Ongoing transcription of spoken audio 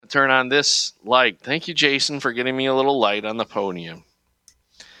turn on this light. Thank you, Jason, for getting me a little light on the podium.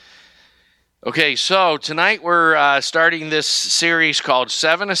 Okay, so tonight we're starting this series called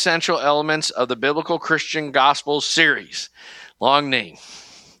 7 Essential Elements of the Biblical Christian Gospel Series. Long name.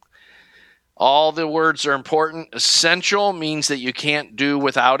 All the words are important. Essential means that you can't do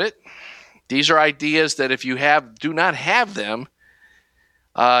without it. These are ideas that if you do not have them,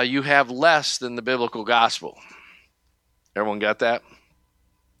 you have less than the biblical gospel. Everyone got that?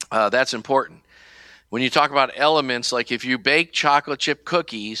 That's important. When you talk about elements, like if you bake chocolate chip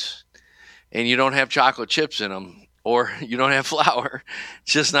cookies and you don't have chocolate chips in them, or you don't have flour,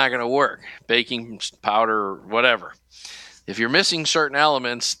 it's just not going to work. Baking powder, whatever. If you're missing certain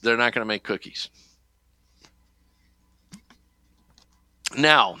elements, they're not going to make cookies.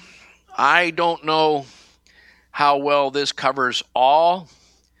 Now, I don't know how well this covers all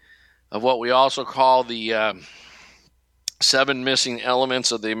of what we also call the 7 missing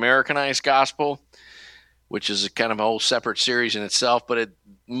elements of the Americanized gospel, which is a kind of a whole separate series in itself, but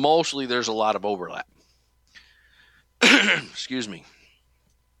mostly there's a lot of overlap. Excuse me.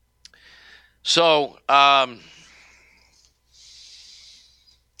 So,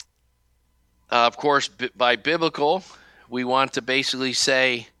 of course, by biblical, we want to basically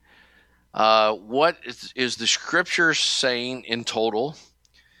say what is the scripture saying in total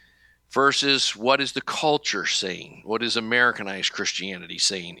versus what is the culture saying? What is Americanized Christianity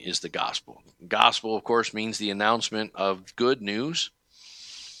saying is the gospel? Gospel, of course, means the announcement of good news,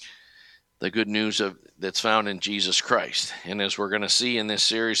 the good news that's found in Jesus Christ. And as we're going to see in this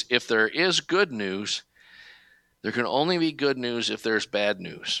series, if there is good news, there can only be good news if there's bad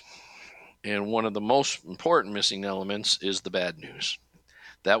news. And one of the most important missing elements is the bad news.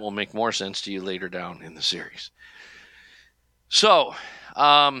 That will make more sense to you later down in the series. So,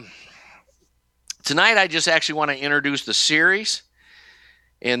 tonight I just actually want to introduce the series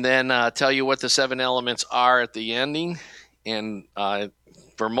and then tell you what the 7 elements are at the ending. And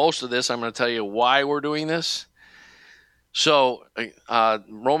for most of this, I'm going to tell you why we're doing this. So,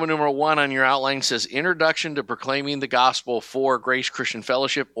 Roman numeral 1 on your outline says Introduction to Proclaiming the Gospel for Grace Christian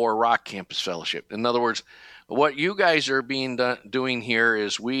Fellowship or Rock Campus Fellowship. In other words, what you guys are doing here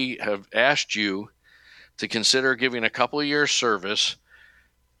is we have asked you to consider giving a couple of years service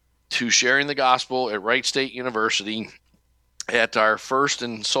to sharing the gospel at Wright State University at our first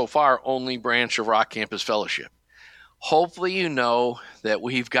and so far only branch of Rock Campus Fellowship. Hopefully you know that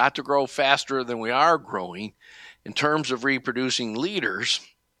we've got to grow faster than we are growing in terms of reproducing leaders,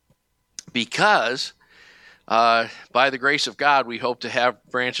 because by the grace of God, we hope to have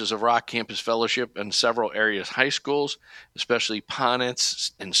branches of Rock Campus Fellowship in several areas, high schools, especially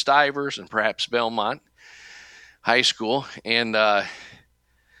Ponitz and Stivers and perhaps Belmont High School. And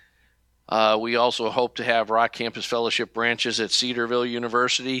we also hope to have Rock Campus Fellowship branches at Cedarville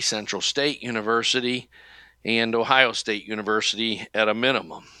University, Central State University, and Ohio State University at a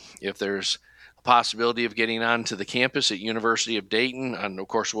minimum. If there's possibility of getting onto the campus at University of Dayton, and of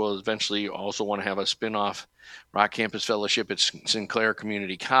course we'll eventually also want to have a spin-off Rock Campus Fellowship at Sinclair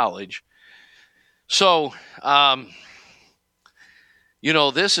Community College. So,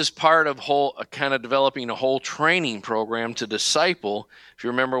 this is part of kind of developing a whole training program to disciple. If you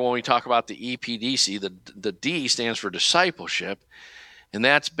remember when we talk about the EPDC, the D stands for discipleship, and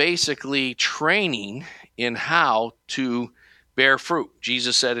that's basically training in how to bear fruit.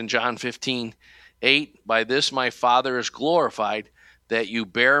 Jesus said in John 15:8, "By this my Father is glorified, that you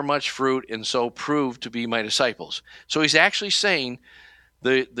bear much fruit and so prove to be my disciples." So he's actually saying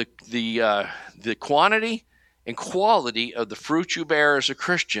the quantity and quality of the fruit you bear as a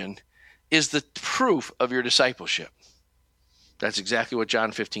Christian is the proof of your discipleship. That's exactly what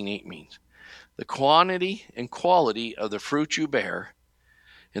John 15:8 means. The quantity and quality of the fruit you bear,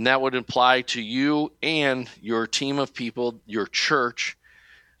 and that would apply to you and your team of people, your church,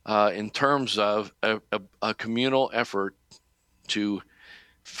 in terms of a communal effort to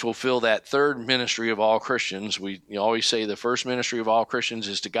fulfill that third ministry of all Christians. We always say the first ministry of all Christians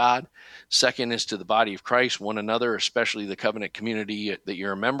is to God. Second is to the body of Christ, one another, especially the covenant community that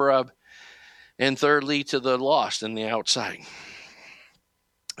you're a member of. And thirdly, to the lost and the outside.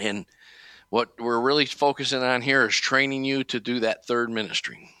 And what we're really focusing on here is training you to do that third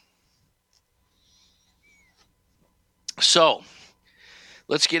ministry. So,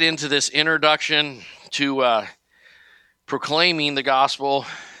 let's get into this introduction to proclaiming the gospel,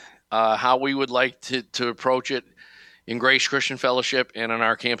 how we would like to approach it in Grace Christian Fellowship and in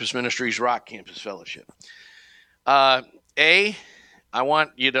our campus ministries, Rock Campus Fellowship. I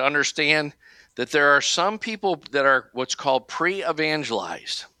want you to understand that there are some people that are what's called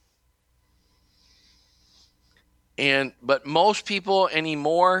pre-evangelized. But most people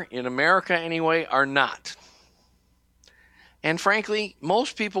anymore, in America anyway, are not. And frankly,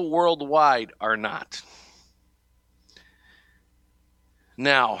 most people worldwide are not.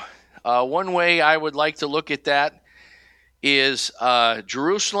 Now, one way I would like to look at that is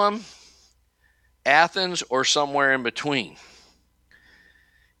Jerusalem, Athens, or somewhere in between.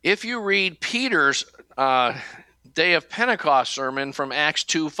 If you read Peter's Day of Pentecost sermon from Acts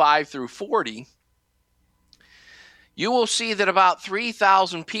 2:5 through 40, you will see that about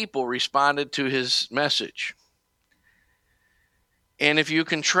 3,000 people responded to his message. And if you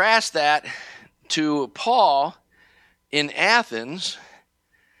contrast that to Paul in Athens,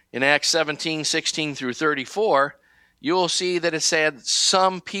 in Acts 17:16 through 34, you will see that it said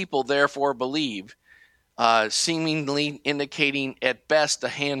some people therefore believed, seemingly indicating at best a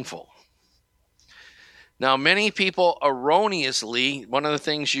handful. Now, many people erroneously, one of the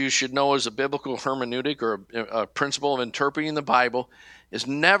things you should know as a biblical hermeneutic or a principle of interpreting the Bible is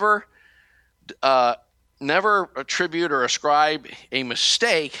never attribute or ascribe a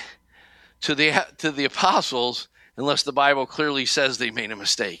mistake to the apostles unless the Bible clearly says they made a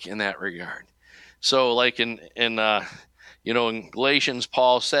mistake in that regard. So, like in Galatians,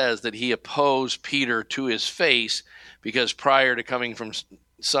 Paul says that he opposed Peter to his face because prior to coming from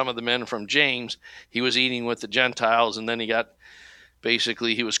some of the men from James, he was eating with the Gentiles, and then he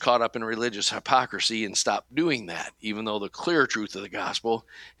was caught up in religious hypocrisy and stopped doing that, even though the clear truth of the gospel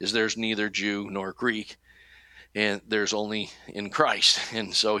is there's neither Jew nor Greek, and there's only in Christ.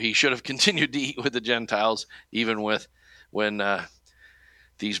 And so he should have continued to eat with the Gentiles, even when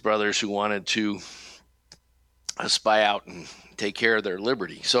these brothers who wanted to spy out and take care of their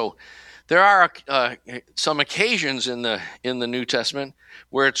liberty. So there are some occasions in the New Testament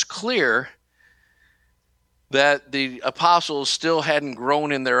where it's clear that the apostles still hadn't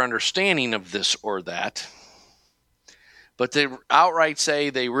grown in their understanding of this or that, but they outright say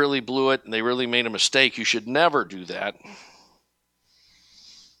they really blew it and they really made a mistake. You should never do that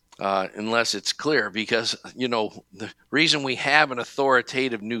unless it's clear, because, the reason we have an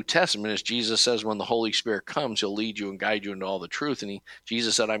authoritative New Testament is Jesus says when the Holy Spirit comes, he'll lead you and guide you into all the truth. And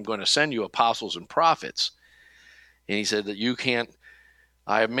Jesus said, I'm going to send you apostles and prophets. And he said that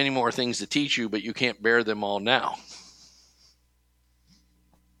I have many more things to teach you, but you can't bear them all now.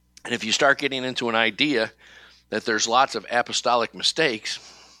 And if you start getting into an idea that there's lots of apostolic mistakes,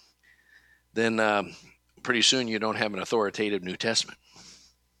 then pretty soon you don't have an authoritative New Testament.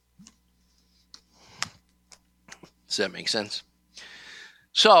 Does that make sense?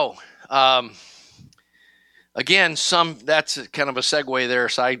 So, again, that's kind of a segue there.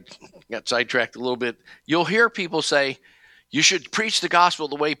 Got sidetracked a little bit. You'll hear people say, you should preach the gospel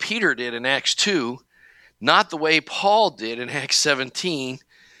the way Peter did in Acts 2, not the way Paul did in Acts 17.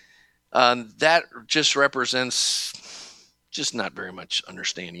 That just represents just not very much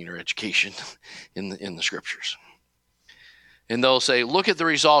understanding or education in the scriptures. And they'll say, look at the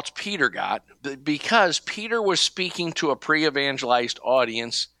results Peter got, because Peter was speaking to a pre-evangelized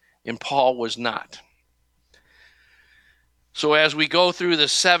audience and Paul was not. So as we go through the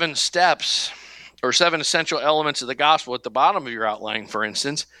 7 steps or 7 essential elements of the gospel at the bottom of your outline, for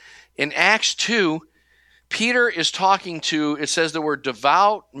instance, in Acts 2, Peter is talking to, it says there were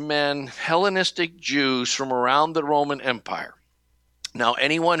devout men, Hellenistic Jews from around the Roman Empire. Now,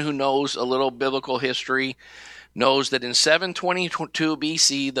 anyone who knows a little biblical history knows that in 722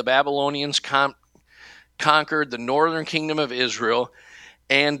 BC, the Babylonians conquered the northern kingdom of Israel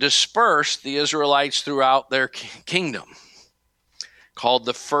and dispersed the Israelites throughout their kingdom, called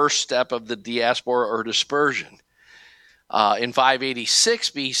the first step of the diaspora or dispersion. In 586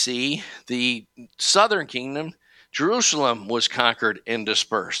 BC, the southern kingdom, Jerusalem, was conquered and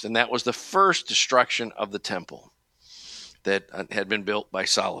dispersed, and that was the first destruction of the temple that had been built by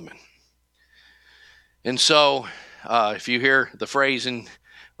Solomon. And so, if you hear the phrase, when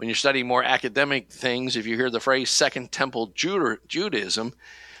you're studying more academic things, if you hear the phrase Second Temple Judaism,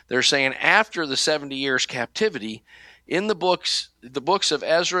 they're saying after the 70 years captivity, in the books of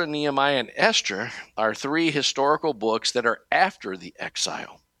Ezra, Nehemiah, and Esther are 3 historical books that are after the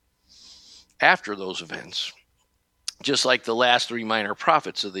exile, after those events, just like the last 3 minor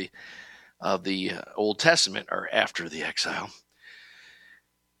prophets of the Old Testament are after the exile.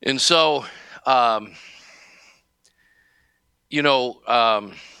 And so, lost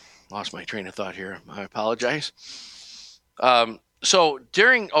my train of thought here. I apologize. So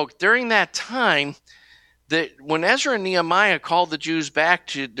during that time, when Ezra and Nehemiah called the Jews back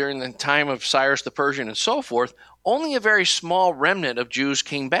during the time of Cyrus the Persian and so forth, only a very small remnant of Jews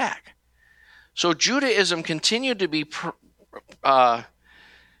came back. So Judaism continued to be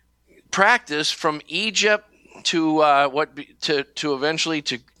practiced from Egypt to eventually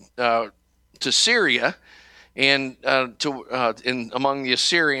to Syria and among the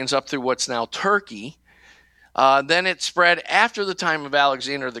Assyrians up through what's now Turkey. Then it spread after the time of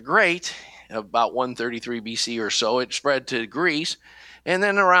Alexander the Great, about 133 BC or so. It spread to Greece. And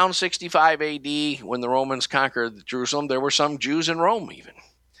then around 65 AD, when the Romans conquered Jerusalem, there were some Jews in Rome even.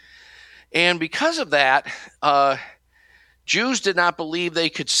 And because of that, Jews did not believe they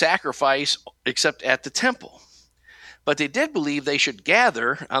could sacrifice except at the temple. But they did believe they should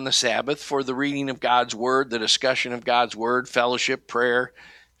gather on the Sabbath for the reading of God's word, the discussion of God's word, fellowship, prayer,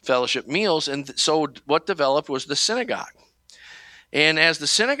 fellowship meals. And so what developed was the synagogue. And as the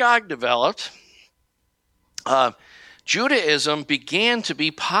synagogue developed, Judaism began to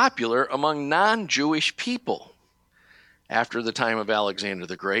be popular among non-Jewish people after the time of Alexander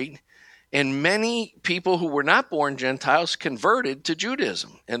the Great. And many people who were not born Gentiles converted to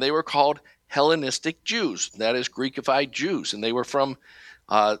Judaism, and they were called Hellenistic Jews, that is, Greekified Jews. And they were from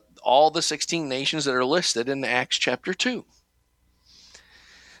all the 16 nations that are listed in Acts chapter 2.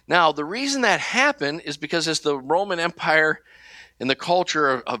 Now, the reason that happened is because as the Roman Empire and the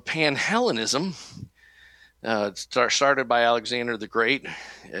culture of Pan-Hellenism, started by Alexander the Great,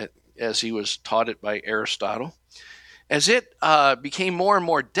 as he was taught it by Aristotle. As it became more and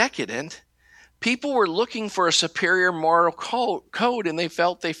more decadent, people were looking for a superior moral code, and they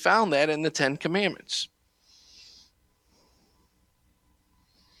felt they found that in the Ten Commandments.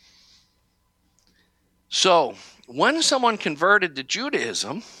 So, when someone converted to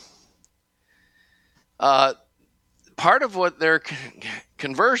Judaism, part of what their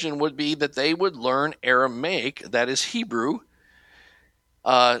conversion would be that they would learn Aramaic, that is Hebrew,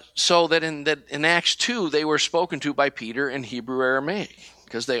 so that in Acts 2 they were spoken to by Peter in Hebrew Aramaic,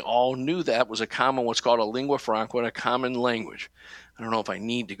 because they all knew that was a common, what's called a lingua franca, a common language. I don't know if I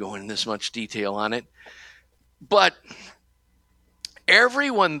need to go into this much detail on it, but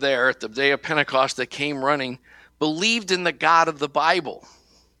everyone there at the day of Pentecost that came running believed in the God of the Bible.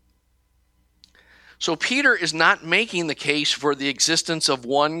 So Peter is not making the case for the existence of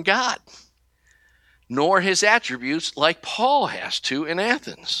one God, nor his attributes like Paul has to in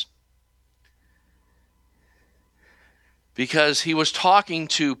Athens. Because he was talking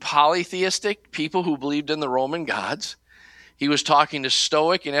to polytheistic people who believed in the Roman gods. He was talking to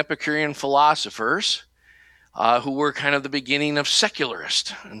Stoic and Epicurean philosophers who were kind of the beginning of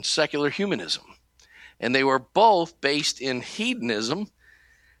secularist and secular humanism. And they were both based in hedonism.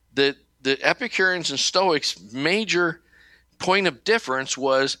 The Epicureans and Stoics' major point of difference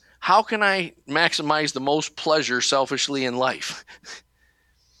was, how can I maximize the most pleasure selfishly in life?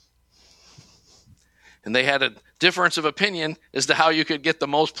 And they had a difference of opinion as to how you could get the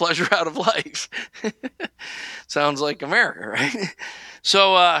most pleasure out of life. Sounds like America, right?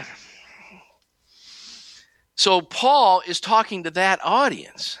 So Paul is talking to that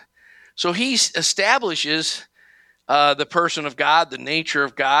audience. So he establishes the person of God, the nature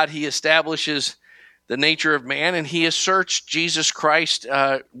of God. He establishes the nature of man, and he asserts Jesus Christ,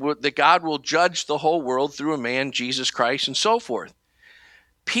 that God will judge the whole world through a man, Jesus Christ, and so forth.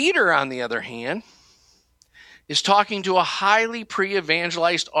 Peter, on the other hand, is talking to a highly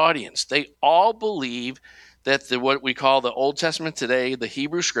pre-evangelized audience. They all believe that what we call the Old Testament today, the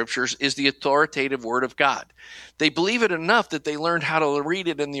Hebrew Scriptures, is the authoritative Word of God. They believe it enough that they learned how to read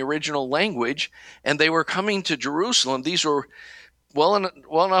it in the original language, and they were coming to Jerusalem. These were well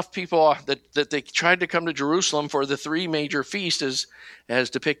enough people that they tried to come to Jerusalem for the three major feasts as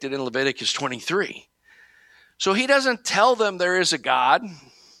depicted in Leviticus 23. So he doesn't tell them there is a God.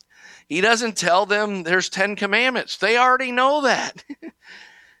 He doesn't tell them there's 10 commandments. They already know that,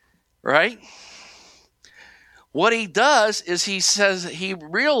 right? What he does is he says he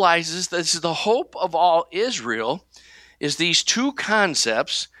realizes that the hope of all Israel is these two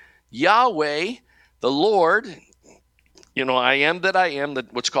concepts, Yahweh, the Lord, I am that I am,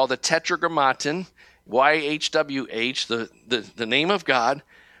 what's called the Tetragrammaton, YHWH, the name of God,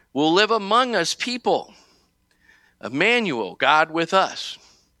 will live among us people. Emmanuel, God with us.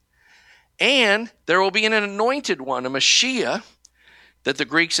 And there will be an anointed one, a Mashiach, that the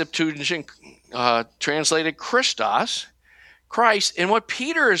Greek Septuagint translated Christos, Christ. And what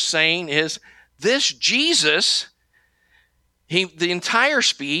Peter is saying is this Jesus, the entire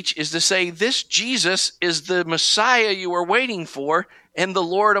speech is to say this Jesus is the Messiah you were waiting for and the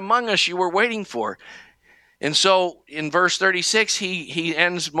Lord among us you were waiting for. And so in verse 36, he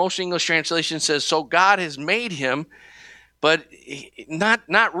ends, most English translations says, so God has made him, but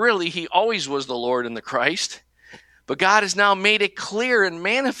not really. He always was the Lord and the Christ. But God has now made it clear and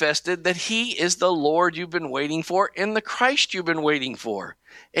manifested that he is the Lord you've been waiting for and the Christ you've been waiting for.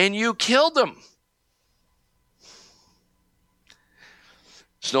 And you killed him.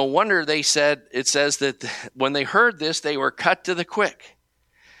 It's no wonder it says that when they heard this, they were cut to the quick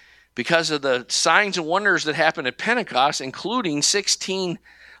because of the signs and wonders that happened at Pentecost, including 16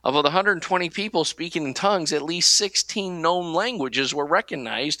 of the 120 people speaking in tongues. At least 16 known languages were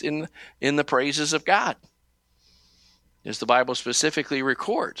recognized in the praises of God, as the Bible specifically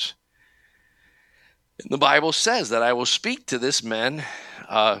records. And the Bible says that I will speak to this men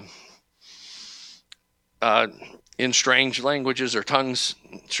in strange languages or tongues,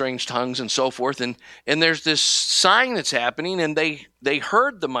 strange tongues and so forth. And there's this sign that's happening, and they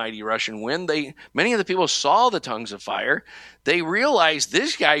heard the mighty rushing wind. Many of the people saw the tongues of fire. They realized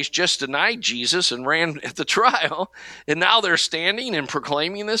this guy's just denied Jesus and ran at the trial, and now they're standing and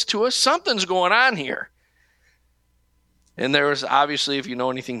proclaiming this to us. Something's going on here. And there was, obviously, if you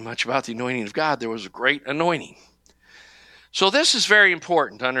know anything much about the anointing of God, there was a great anointing. So this is very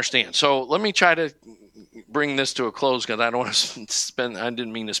important to understand. So let me try to bring this to a close, because I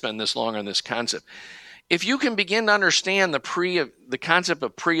didn't mean to spend this long on this concept. If you can begin to understand the concept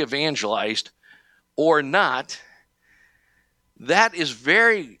of pre-evangelized or not, that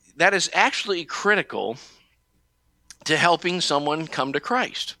is actually critical to helping someone come to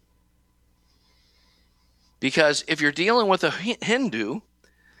Christ. Because if you're dealing with a Hindu,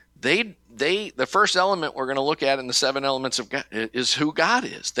 the first element we're going to look at in the 7 elements of God is who God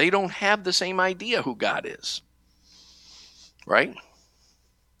is. They don't have the same idea who God is. Right?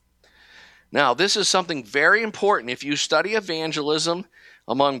 Now, this is something very important. If you study evangelism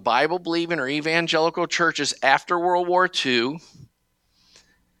among Bible-believing or evangelical churches after World War II,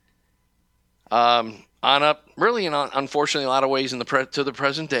 unfortunately, in a lot of ways to the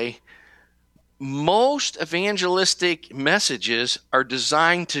present day, most evangelistic messages are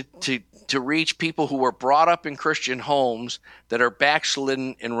designed to reach people who were brought up in Christian homes that are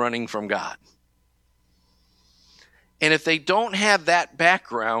backslidden and running from God. And if they don't have that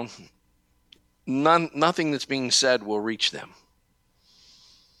background, nothing that's being said will reach them.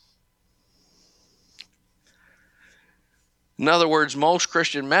 In other words, most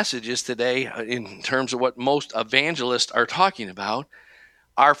Christian messages today, in terms of what most evangelists are talking about,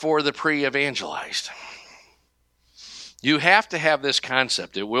 are for the pre-evangelized. You have to have this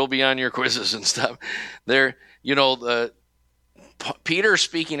concept. It will be on your quizzes and stuff. Peter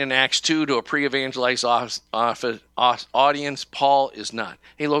speaking in Acts 2 to a pre-evangelized audience. Paul is not.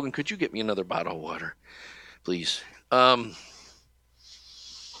 Hey, Logan, could you get me another bottle of water, please? I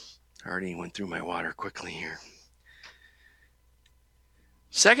already went through my water quickly here.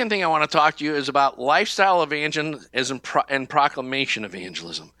 Second thing I want to talk to you is about lifestyle evangelism and proclamation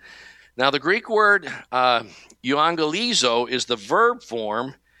evangelism. Now, the Greek word euangelizo is the verb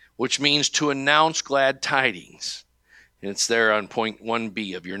form, which means to announce glad tidings. And it's there on point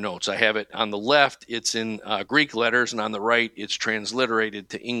 1b of your notes. I have it on the left. It's in Greek letters, and on the right, it's transliterated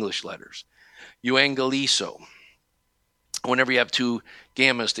to English letters. Euangelizo. Whenever you have two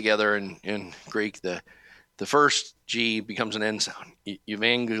gammas together in Greek, the first G becomes an N sound,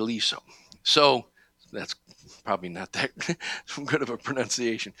 evangelizo. So that's probably not that good of a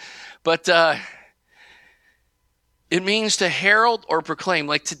pronunciation. But it means to herald or proclaim.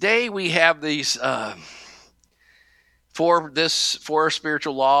 Like today we have these four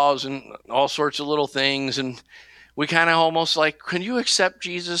spiritual laws and all sorts of little things. And we kind of almost like, can you accept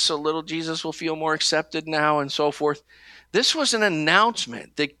Jesus so little Jesus will feel more accepted now and so forth. This was an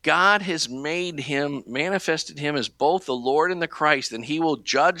announcement that God has manifested him as both the Lord and the Christ, and he will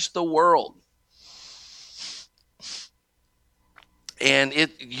judge the world. And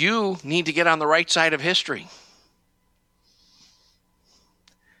you need to get on the right side of history.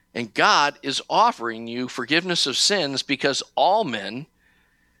 And God is offering you forgiveness of sins because all men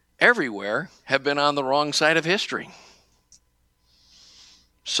everywhere have been on the wrong side of history.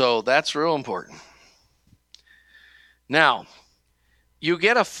 So that's real important. Now, you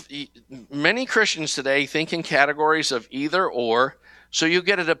get many Christians today think in categories of either or, so you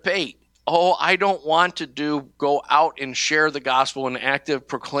get a debate. Oh, I don't want to go out and share the gospel in active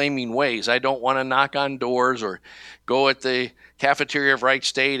proclaiming ways. I don't want to knock on doors or go at the cafeteria of Wright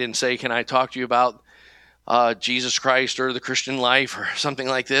State and say, can I talk to you about Jesus Christ or the Christian life or something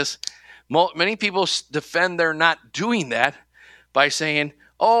like this. Many people defend their not doing that by saying,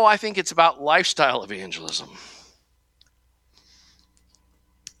 oh, I think it's about lifestyle evangelism.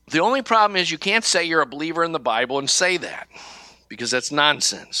 The only problem is you can't say you're a believer in the Bible and say that, because that's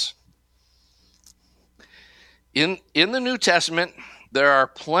nonsense. In the New Testament, there are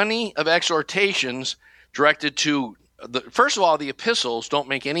plenty of exhortations directed to, first of all, the epistles don't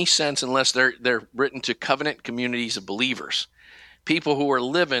make any sense unless they're written to covenant communities of believers, people who are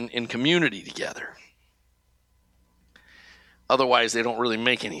living in community together. Otherwise, they don't really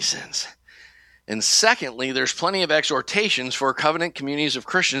make any sense. And secondly, there's plenty of exhortations for covenant communities of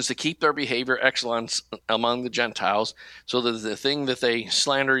Christians to keep their behavior excellent among the Gentiles, so that the thing that they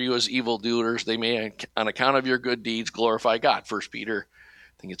slander you as evildoers, they may, on account of your good deeds, glorify God. 1 Peter,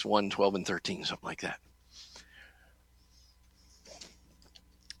 I think it's 1, 12, and 13, something like that.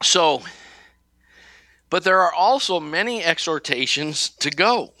 So, but there are also many exhortations to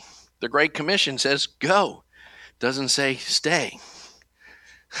go. The Great Commission says go. It doesn't say stay.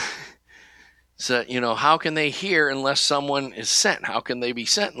 So, how can they hear unless someone is sent? How can they be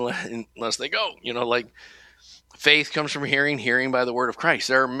sent unless they go? Like faith comes from hearing, hearing by the word of Christ.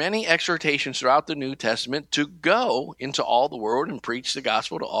 There are many exhortations throughout the New Testament to go into all the world and preach the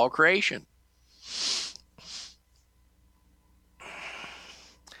gospel to all creation.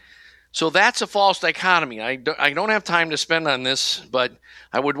 So that's a false dichotomy. I don't have time to spend on this, but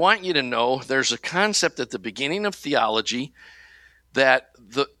I would want you to know there's a concept at the beginning of theology that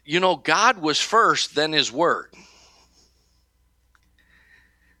God was first, then his word.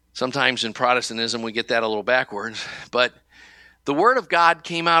 Sometimes in Protestantism we get that a little backwards, but the word of God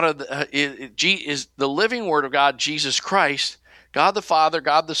came out of is the living word of God, Jesus Christ. God the Father,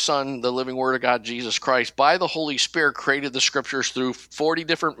 God the Son, the living word of God, Jesus Christ, by the Holy Spirit created the scriptures through 40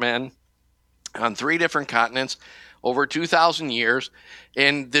 different men on 3 different continents over 2,000 years,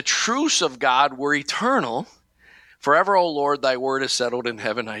 and the truths of God were eternal. Forever, O Lord, thy word is settled in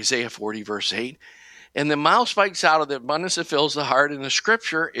heaven, Isaiah 40, verse 8. And the mouth speaks out of the abundance that fills the heart, and the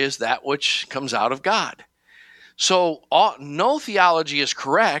scripture is that which comes out of God. So no theology is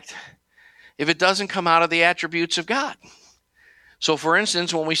correct if it doesn't come out of the attributes of God. So for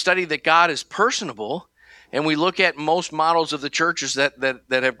instance, when we study that God is personable, and we look at most models of the churches that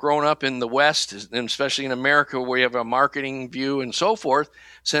have grown up in the West, and especially in America, where we have a marketing view and so forth,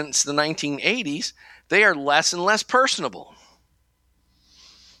 since the 1980s, they are less and less personable.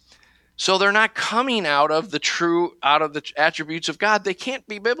 So they're not coming out of the attributes of God. They can't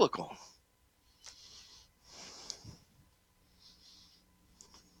be biblical.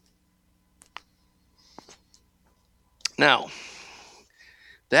 Now,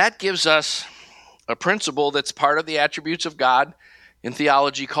 that gives us a principle that's part of the attributes of God in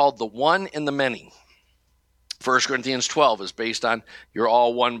theology called the one and the many. 1 Corinthians 12 is based on you're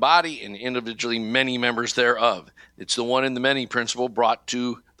all one body and individually many members thereof. It's the one and the many principle brought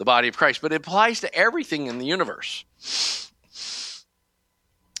to the body of Christ, but it applies to everything in the universe.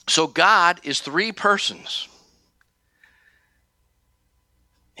 So God is 3 persons.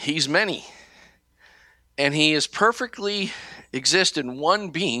 He's many. And he is perfectly exist in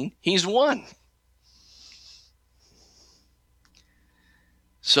one being. He's one.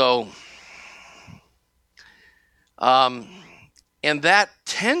 So, and that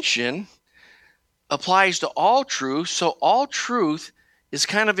tension applies to all truth. So all truth is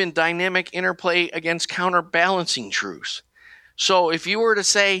kind of in dynamic interplay against counterbalancing truths. So if you were to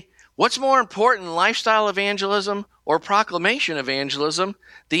say, what's more important, lifestyle evangelism or proclamation evangelism?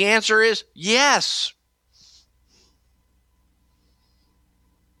 The answer is yes.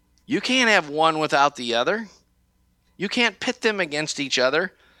 You can't have one without the other. You can't pit them against each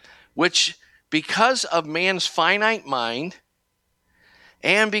other, which, because of man's finite mind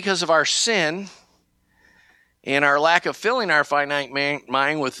and because of our sin and our lack of filling our finite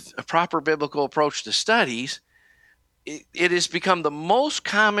mind with a proper biblical approach to studies, it has become the most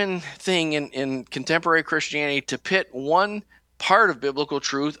common thing in contemporary Christianity to pit one part of biblical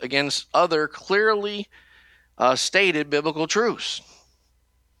truth against other clearly stated biblical truths.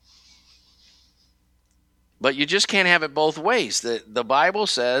 But you just can't have it both ways. The Bible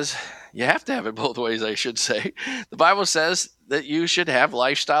says, you have to have it both ways, I should say. The Bible says that you should have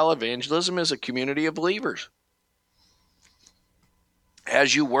lifestyle evangelism as a community of believers.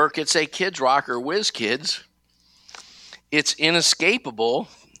 As you work at, say, Kids Rock or Whiz Kids, it's inescapable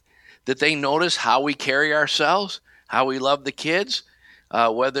that they notice how we carry ourselves, how we love the kids,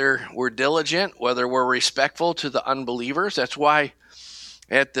 whether we're diligent, whether we're respectful to the unbelievers. That's why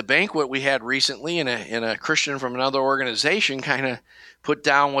at the banquet we had recently, and a Christian from another organization kind of put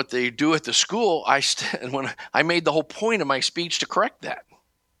down what they do at the school. When I made the whole point of my speech to correct that.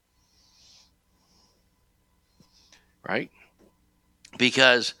 Right?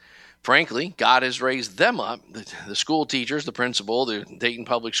 Because, frankly, God has raised them up, the school teachers, the principal, the Dayton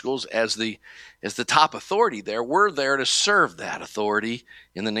Public Schools, as the top authority there. We're there to serve that authority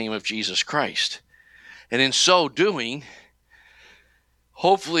in the name of Jesus Christ. And in so doing,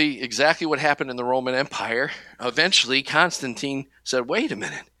 hopefully exactly what happened in the Roman Empire, eventually Constantine said, wait a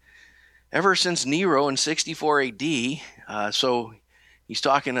minute, ever since Nero in 64 AD, so he's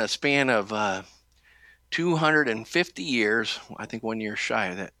talking a span of 250 years, I think 1 year shy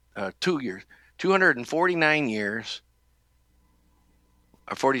of that, 2 years, 249 years,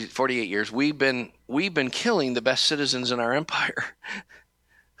 or 48 years, we've been killing the best citizens in our empire.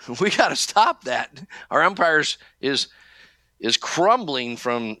 We got to stop that. Our empire is crumbling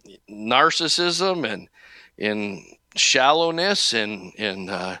from narcissism and shallowness and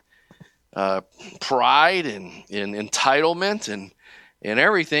pride and entitlement and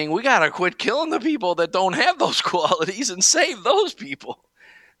everything. We got to quit killing the people that don't have those qualities and save those people.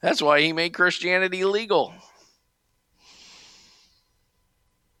 That's why he made Christianity legal.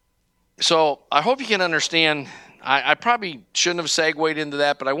 So I hope you can understand. I probably shouldn't have segued into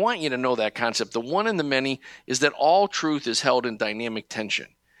that, but I want you to know that concept. The one and the many is that all truth is held in dynamic tension.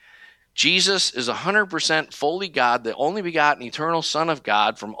 Jesus is 100% fully God, the only begotten eternal Son of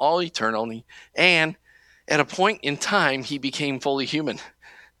God from all eternity, and at a point in time, he became fully human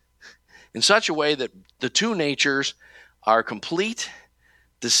in such a way that the two natures are complete,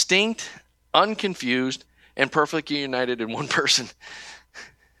 distinct, unconfused, and perfectly united in one person.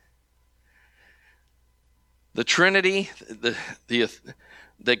 The Trinity,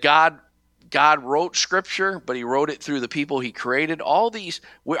 the God wrote Scripture, but he wrote it through the people he created. All these,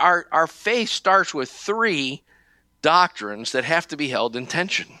 our faith starts with three doctrines that have to be held in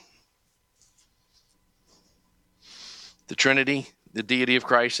tension. The Trinity, the deity of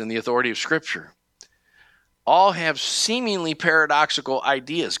Christ, and the authority of Scripture. All have seemingly paradoxical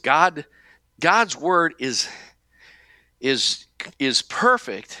ideas. God's word is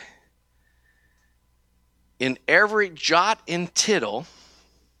perfect in every jot and tittle,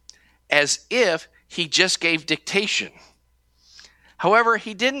 as if he just gave dictation. However,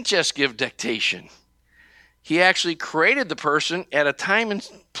 he didn't just give dictation. He actually created the person at a time and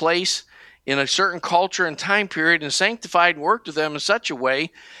place in a certain culture and time period and sanctified and worked with them in such a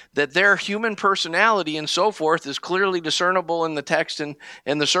way that their human personality and so forth is clearly discernible in the text and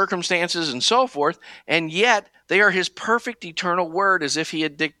the circumstances and so forth, and yet they are his perfect eternal word as if he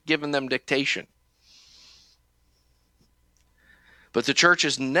had given them dictation. But the church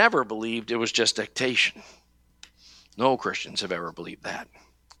has never believed it was just dictation. No Christians have ever believed that.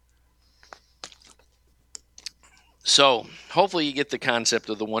 So, hopefully you get the concept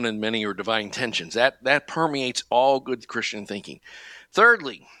of the one and many or divine tensions. That permeates all good Christian thinking.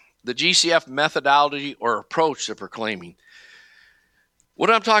 Thirdly, the GCF methodology or approach to proclaiming. What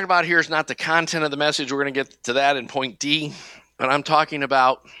I'm talking about here is not the content of the message. We're going to get to that in point D. But I'm talking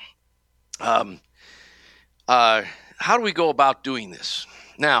about how do we go about doing this?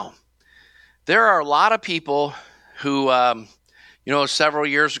 Now, there are a lot of people who, several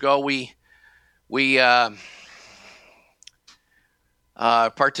years ago we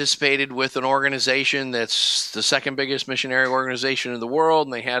participated with an organization that's the second biggest missionary organization in the world,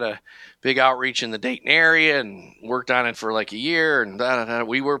 and they had a big outreach in the Dayton area and worked on it for like a year, and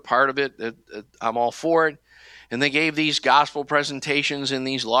we were part of it. I'm all for it. And they gave these gospel presentations in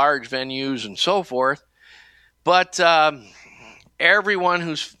these large venues and so forth. But everyone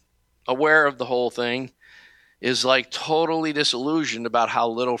who's aware of the whole thing is like totally disillusioned about how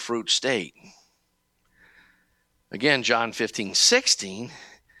little fruit stayed. Again, John 15:16,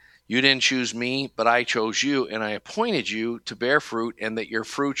 you didn't choose me, but I chose you, and I appointed you to bear fruit, and that your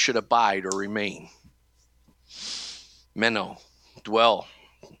fruit should abide or remain. Meno, dwell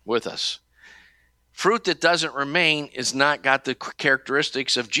with us. Fruit that doesn't remain is not got the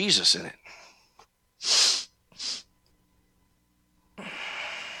characteristics of Jesus in it.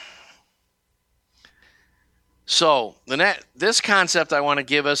 So, this concept I want to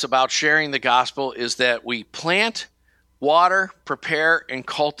give us about sharing the gospel is that we plant, water, prepare, and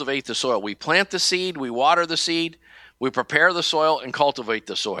cultivate the soil. We plant the seed, we water the seed, we prepare the soil, and cultivate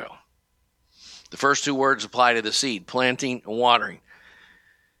the soil. The first two words apply to the seed, planting and watering.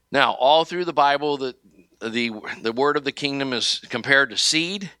 Now, all through the Bible, the word of the kingdom is compared to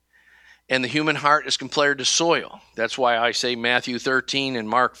seed, and the human heart is compared to soil. That's why I say Matthew 13 and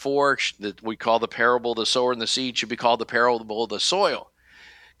Mark 4, that we call the parable of the sower and the seed, should be called the parable of the soil.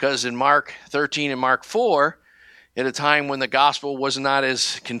 Because in Mark 13 and Mark 4, at a time when the gospel was not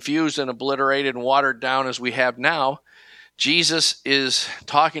as confused and obliterated and watered down as we have now, Jesus is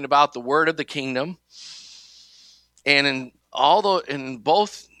talking about the word of the kingdom. And in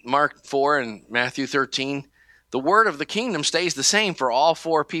both Mark 4 and Matthew 13, the word of the kingdom stays the same for all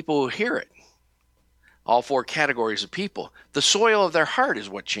four people who hear it. All four categories of people. The soil of their heart is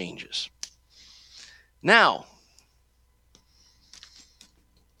what changes. Now,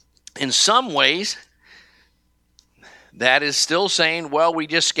 in some ways, that is still saying, well, we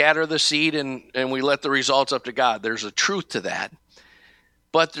just scatter the seed and we let the results up to God. There's a truth to that.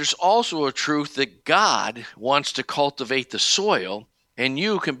 But there's also a truth that God wants to cultivate the soil, and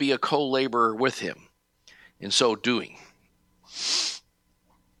you can be a co-laborer with him in so doing.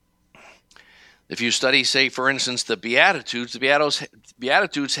 If you study, say, for instance, the Beatitudes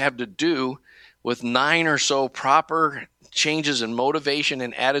have to do with 9 or so proper changes in motivation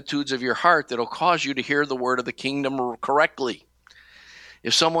and attitudes of your heart that will cause you to hear the word of the kingdom correctly.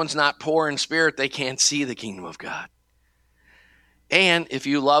 If someone's not poor in spirit, they can't see the kingdom of God. And if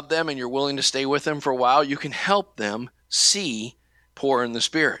you love them and you're willing to stay with them for a while, you can help them see poor in the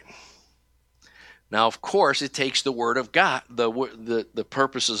spirit. Now, of course, it takes the word of God, the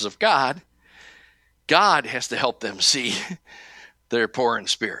purposes of God. God has to help them see they're poor in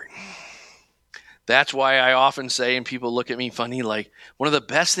spirit. That's why I often say, and people look at me funny, like, one of the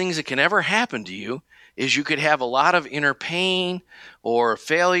best things that can ever happen to you is you could have a lot of inner pain or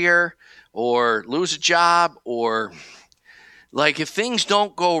failure or lose a job, or like if things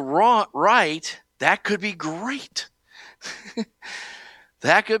don't go right, that could be great.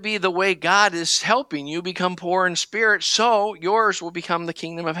 That could be the way God is helping you become poor in spirit, so yours will become the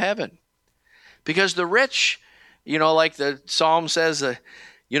kingdom of heaven. Because the rich, like the Psalm says,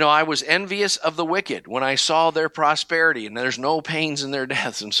 I was envious of the wicked when I saw their prosperity and there's no pains in their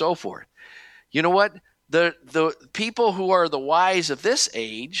deaths and so forth. You know what? The people who are the wise of this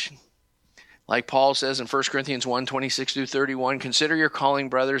age, like Paul says in 1 Corinthians 1, 26 through 31, consider your calling,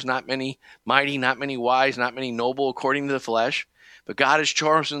 brothers, not many mighty, not many wise, not many noble according to the flesh, but God has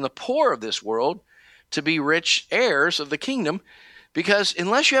chosen the poor of this world to be rich heirs of the kingdom, because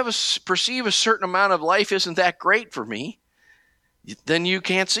unless you perceive a certain amount of life isn't that great for me, then you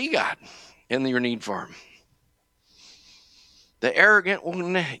can't see God and your need for him. The arrogant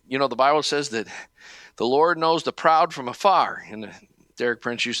one, the Bible says that the Lord knows the proud from afar. And Derek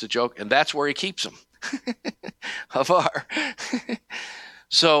Prince used to joke, and that's where he keeps them. Afar.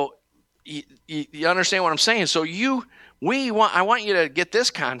 So you understand what I'm saying? So I want you to get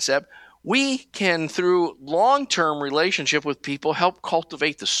this concept. We can, through long-term relationship with people, help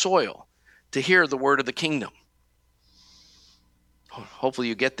cultivate the soil to hear the word of the kingdom. Hopefully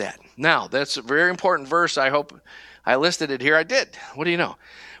you get that. Now, that's a very important verse. I hope I listed it here. I did. What do you know?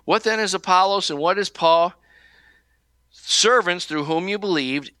 What then is Apollos and what is Paul? Servants through whom you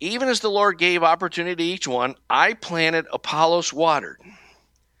believed, even as the Lord gave opportunity to each one. I planted, Apollos watered,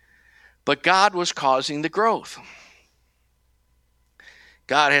 but God was causing the growth.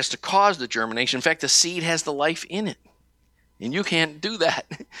 God has to cause the germination. In fact, the seed has the life in it, and you can't do that.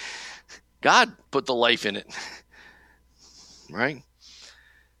 God put the life in it, right?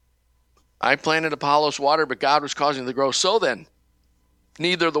 I planted, Apollos watered, but God was causing the growth. So then,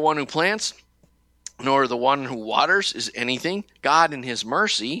 neither the one who plants nor the one who waters is anything. God in his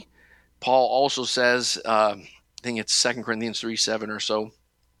mercy, Paul also says, I think it's 2 Corinthians 3:7 or so,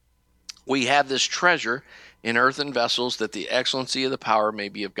 we have this treasure in earthen vessels, that the excellency of the power may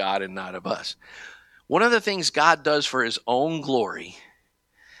be of God and not of us. One of the things God does for his own glory,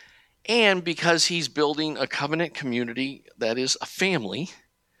 and because he's building a covenant community that is a family,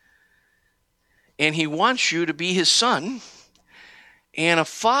 and he wants you to be his son, and a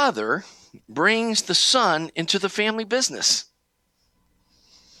father brings the son into the family business.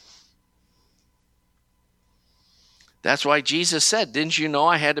 That's why Jesus said, didn't you know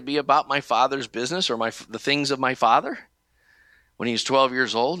I had to be about my father's business, or the things of my father? When he was 12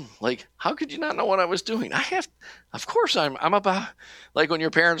 years old, like, how could you not know what I was doing? Of course I'm about, like when your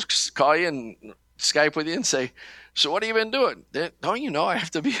parents call you and Skype with you and say, so what have you been doing? Don't you know I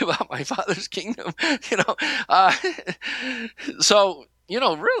have to be about my father's kingdom? So,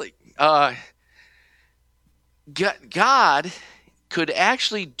 really, God could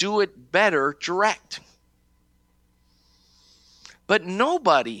actually do it better direct. But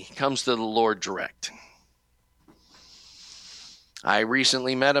nobody comes to the Lord direct. I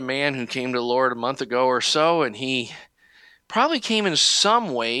recently met a man who came to the Lord a month ago or so, and he probably came in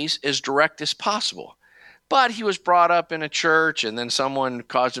some ways as direct as possible. But he was brought up in a church, and then someone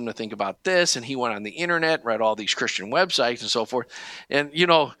caused him to think about this, and he went on the internet, read all these Christian websites and so forth. And,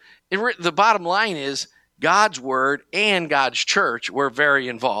 the bottom line is God's word and God's church were very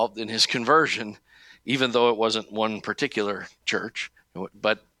involved in his conversion, even though it wasn't one particular church,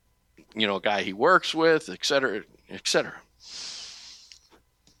 but, a guy he works with, et cetera, et cetera.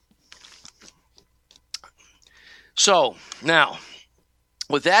 So, now,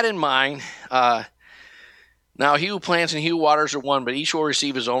 with that in mind, now he who plants and he who waters are one, but each will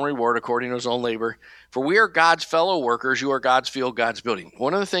receive his own reward according to his own labor. For we are God's fellow workers, you are God's field, God's building.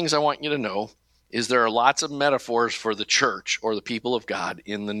 One of the things I want you to know is there are lots of metaphors for the church or the people of God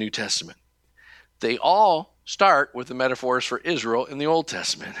in the New Testament. They all start with the metaphors for Israel in the Old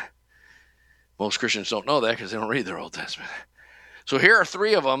Testament. Most Christians don't know that because they don't read their Old Testament. So here are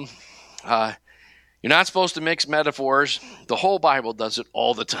 3 of them. You're not supposed to mix metaphors. The whole Bible does it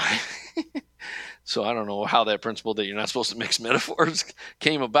all the time. So I don't know how that principle that you're not supposed to mix metaphors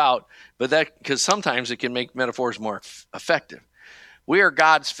came about, but that because sometimes it can make metaphors more effective. We are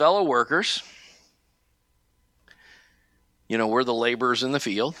God's fellow workers. We're the laborers in the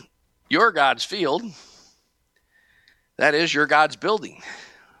field. You're God's field. That is, you're God's building.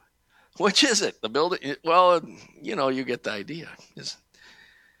 Which is it? The building? Well, you get the idea.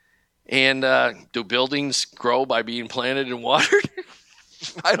 And do buildings grow by being planted and watered?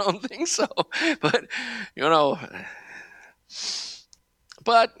 I don't think so. But,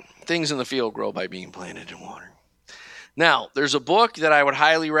 but things in the field grow by being planted and watered. Now, there's a book that I would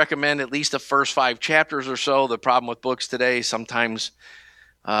highly recommend, at least the first 5 chapters or so. The problem with books today, sometimes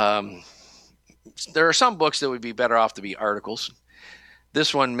there are some books that would be better off to be articles.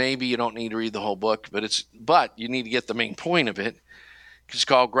 This one, maybe you don't need to read the whole book, but you need to get the main point of it. It's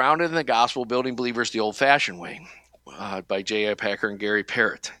called Grounded in the Gospel, Building Believers the Old-Fashioned Way, by J.I. Packer and Gary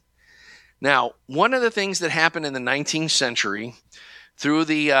Parrott. Now, one of the things that happened in the 19th century through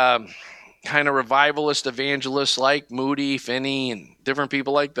the kind of revivalist evangelists like Moody, Finney, and different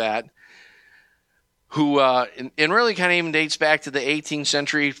people like that, who and really kind of even dates back to the 18th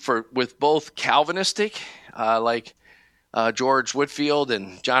century with both Calvinistic, like George Whitefield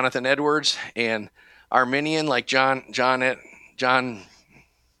and Jonathan Edwards, and Arminian like John,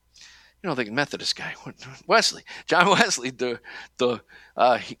 the Methodist guy, Wesley, John Wesley.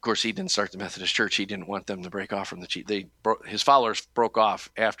 Of course, he didn't start the Methodist Church. He didn't want them to break off from the chief. His followers broke off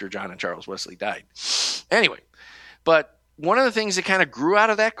after John and Charles Wesley died. Anyway, but one of the things that kind of grew out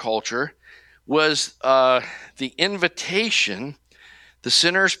of that culture was the invitation, the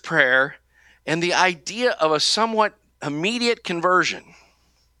sinner's prayer, and the idea of a somewhat immediate conversion.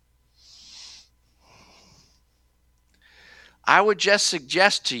 I would just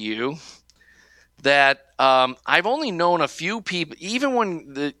suggest to you that I've only known a few people, even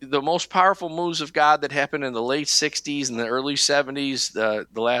when the most powerful moves of God that happened in the late 60s and the early 70s,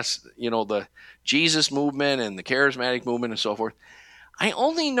 the last, the Jesus movement and the charismatic movement and so forth, I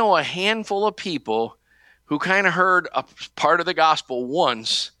only know a handful of people who kind of heard a part of the gospel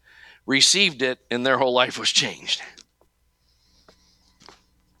once, received it, and their whole life was changed.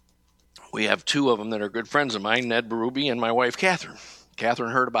 We have 2 of them that are good friends of mine, Ned Berube and my wife, Catherine.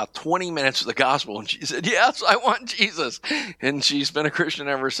 Catherine heard about 20 minutes of the gospel, and she said, yes, I want Jesus. And she's been a Christian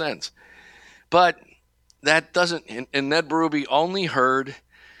ever since. But that doesn't, and Ned Berube only heard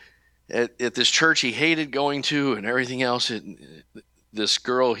at this church he hated going to and everything else. This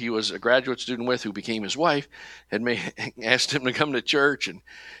girl he was a graduate student with who became his wife had asked him to come to church, and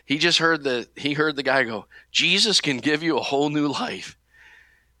he just heard the guy go, Jesus can give you a whole new life.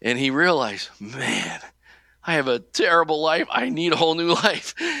 And he realized, man, I have a terrible life. I need a whole new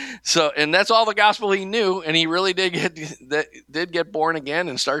life. So, and that's all the gospel he knew. And he really did get born again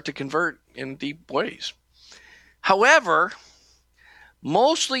and start to convert in deep ways. However,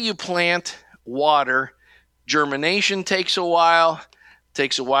 mostly you plant, water, germination takes a while.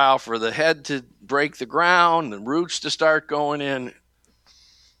 Takes a while for the head to break the ground, the roots to start going in.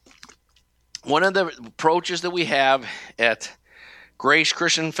 One of the approaches that we have at Grace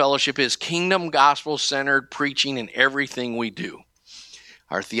Christian Fellowship is kingdom gospel-centered preaching in everything we do.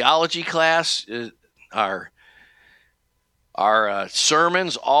 Our theology class, our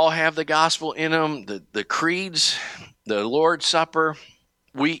sermons all have the gospel in them. The creeds, the Lord's Supper.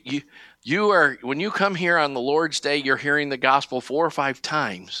 When you come here on the Lord's Day, you're hearing the gospel 4 or 5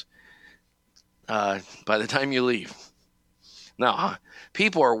 times by the time you leave. Now,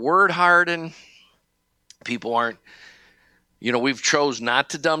 people are word-hardened. People aren't. We've chose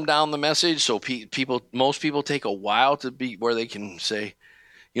not to dumb down the message, so most people take a while to be where they can say,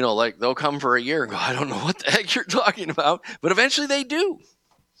 like they'll come for a year and go, I don't know what the heck you're talking about, but eventually they do.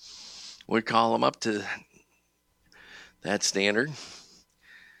 We call them up to that standard.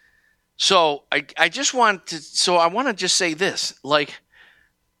 So I want to just say this, like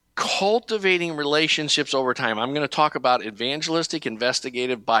cultivating relationships over time. I'm going to talk about evangelistic,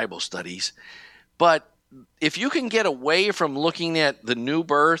 investigative Bible studies, but if you can get away from looking at the new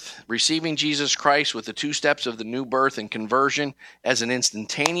birth, receiving Jesus Christ with the 2 steps of the new birth and conversion as an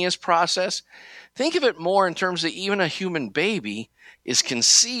instantaneous process, think of it more in terms of even a human baby is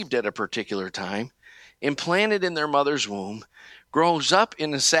conceived at a particular time, implanted in their mother's womb, grows up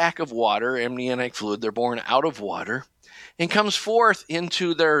in a sack of water, amniotic fluid, they're born out of water, and comes forth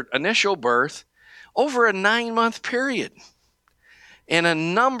into their initial birth over a 9-month period. And a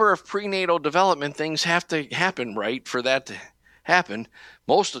number of prenatal development things have to happen, right, for that to happen.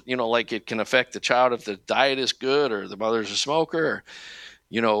 Most, like it can affect the child if the diet is good or the mother's a smoker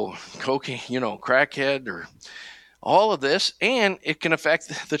or, cocaine, crackhead or all of this. And it can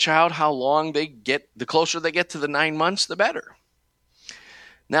affect the child how long they get, the closer they get to the 9 months, the better.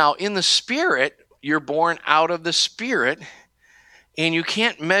 Now, in the spirit, you're born out of the spirit, and you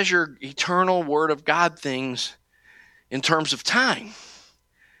can't measure eternal Word of God things in terms of time.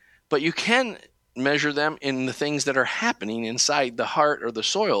 But you can measure them in the things that are happening inside the heart or the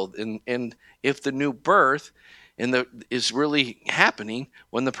soil. And if the new birth is really happening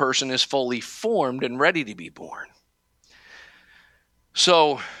when the person is fully formed and ready to be born.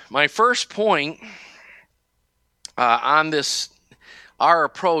 So my first point on this, our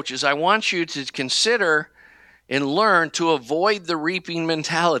approach, is I want you to consider and learn to avoid the reaping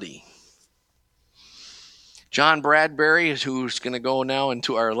mentality. John Bradbury, who's going to go now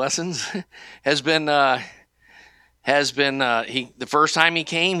into our lessons, the first time he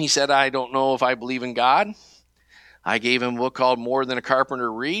came, he said, I don't know if I believe in God. I gave him a book called More Than a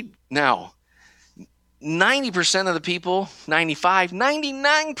Carpenter Read. Now, 90% of the people,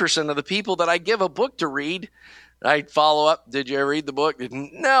 99% of the people that I give a book to read, I follow up, did you ever read the book?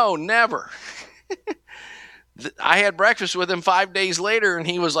 No, never. I had breakfast with him 5 days later, and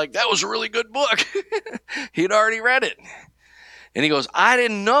he was like, that was a really good book. He'd already read it. And he goes, I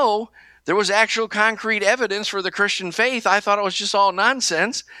didn't know there was actual concrete evidence for the Christian faith. I thought it was just all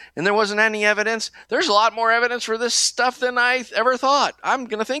nonsense, and there wasn't any evidence. There's a lot more evidence for this stuff than I ever thought. I'm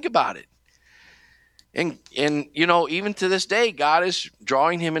going to think about it. And even to this day, God is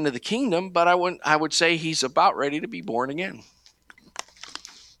drawing him into the kingdom, but I would say he's about ready to be born again.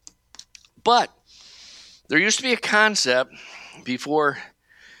 But there used to be a concept before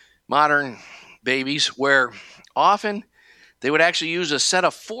modern babies where often they would actually use a set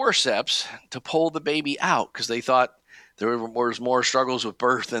of forceps to pull the baby out because they thought there was more struggles with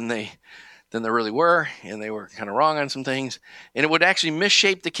birth than there really were, and they were kind of wrong on some things. And it would actually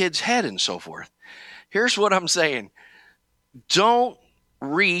misshape the kid's head and so forth. Here's what I'm saying. Don't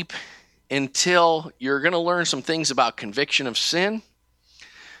reap until you're going to learn some things about conviction of sin,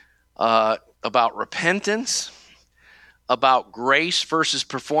 about repentance, about grace versus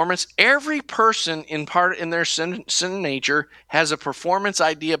performance. Every person in their sin nature has a performance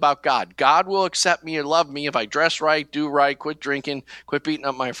idea about God. God will accept me and love me if I dress right, do right, quit drinking, quit beating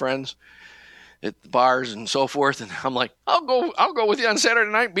up my friends at the bars and so forth. And I'm like, I'll go with you on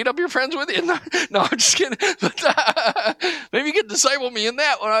Saturday night, beat up your friends with you. No, I'm just kidding. But maybe you can disciple me in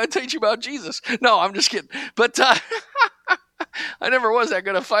that when I teach you about Jesus. No, I'm just kidding. But I never was that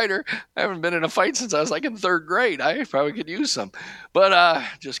good a fighter. I haven't been in a fight since I was like in third grade. I probably could use some. But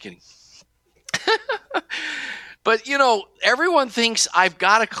just kidding. But, everyone thinks I've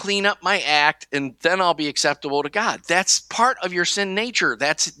got to clean up my act and then I'll be acceptable to God. That's part of your sin nature.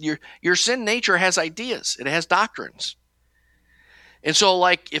 That's your sin nature has ideas. It has doctrines. And so,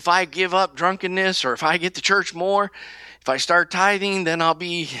 like, if I give up drunkenness or if I get to church more, if I start tithing, then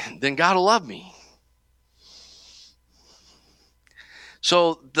God will love me.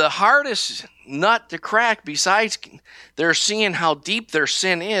 So the hardest nut to crack, besides they're seeing how deep their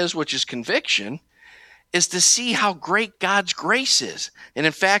sin is, which is conviction, is to see how great God's grace is. And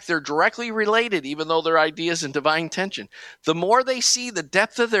in fact, they're directly related, even though their ideas in divine tension. The more they see the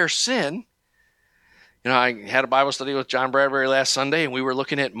depth of their sin, I had a Bible study with John Bradbury last Sunday, and we were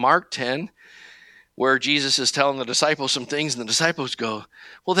looking at Mark 10, where Jesus is telling the disciples some things, and the disciples go,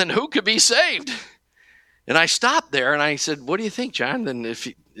 well, then who could be saved? And I stopped there, and I said, what do you think, John? Then if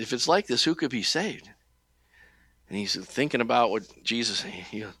it's like this, who could be saved? And he's thinking about what Jesus,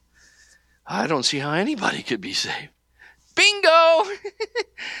 he goes, I don't see how anybody could be saved. Bingo!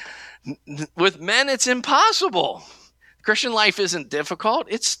 With men, it's impossible. Christian life isn't difficult.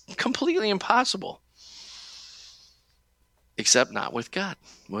 It's completely impossible. Except not with God.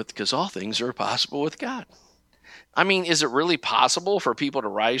 Because all things are possible with God. I mean, is it really possible for people to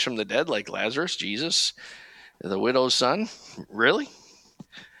rise from the dead like Lazarus, Jesus, the widow's son? Really?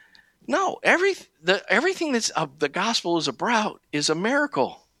 No. Everything that's the gospel is about is a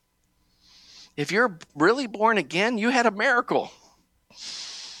miracle. If you're really born again, you had a miracle.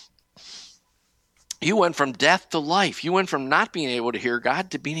 You went from death to life. You went from not being able to hear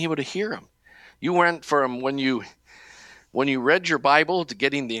God to being able to hear him. You went from when you read your Bible to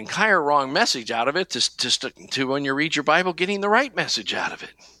getting the entire wrong message out of it to when you read your Bible getting the right message out of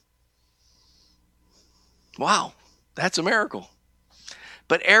it. Wow, that's a miracle.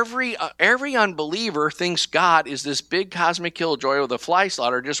 But every unbeliever thinks God is this big cosmic killjoy with a fly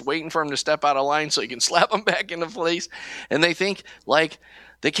swatter just waiting for him to step out of line so he can slap him back into place. And they think like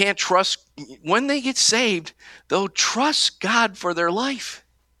they can't trust. When they get saved, they'll trust God for their life.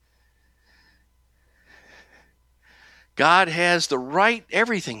 God has the right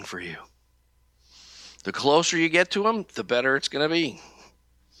everything for you. The closer you get to him, the better it's going to be.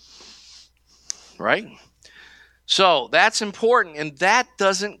 Right? So that's important, and that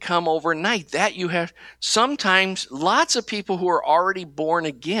doesn't come overnight. That you have sometimes lots of people who are already born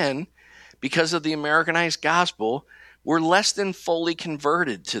again because of the Americanized gospel were less than fully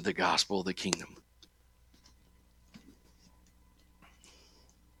converted to the gospel of the kingdom.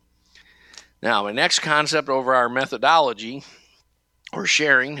 Now, my next concept over our methodology or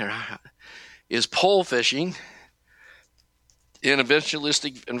sharing is pole fishing in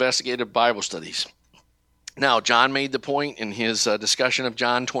evangelistic investigative Bible studies. Now, John made the point in his discussion of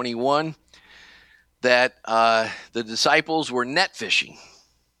John 21 that the disciples were net fishing,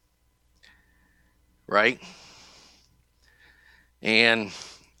 right? And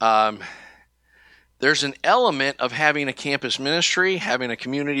there's an element of having a campus ministry, having a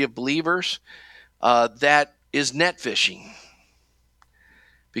community of believers that is net fishing,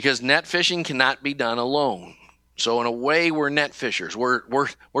 because net fishing cannot be done alone. So in a way, we're net fishers.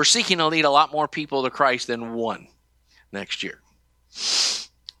 We're seeking to lead a lot more people to Christ than one next year,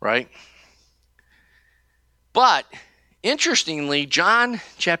 right? But interestingly, John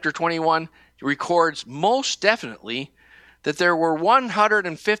chapter 21 records most definitely that there were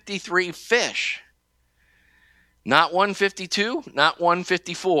 153 fish. Not 152, not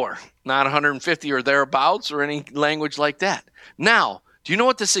 154, not 150 or thereabouts or any language like that. Now, do you know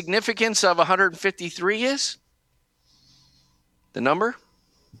what the significance of 153 is? The number?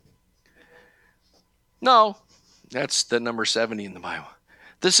 No, that's the number 70 in the Bible.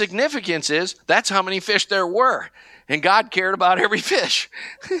 The significance is that's how many fish there were. And God cared about every fish.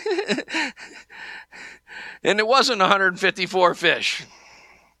 And it wasn't 154 fish.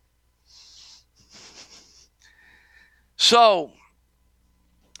 So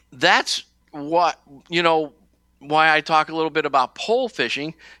that's what, why I talk a little bit about pole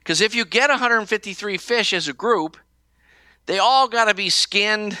fishing. Because if you get 153 fish as a group, they all got to be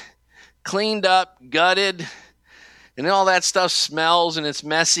skinned, cleaned up, gutted, and all that stuff smells and it's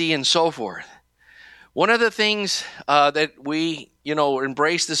messy and so forth. One of the things that we,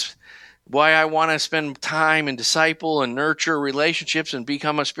 embrace this, why I want to spend time and disciple and nurture relationships and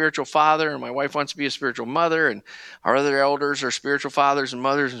become a spiritual father, and my wife wants to be a spiritual mother, and our other elders are spiritual fathers and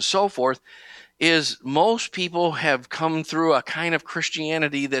mothers and so forth, is most people have come through a kind of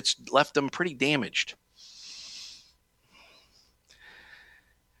Christianity that's left them pretty damaged.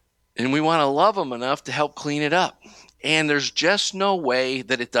 And we want to love them enough to help clean it up. And there's just no way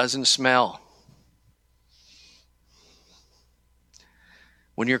that it doesn't smell.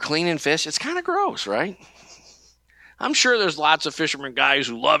 When you're cleaning fish, it's kind of gross, right? I'm sure there's lots of fishermen guys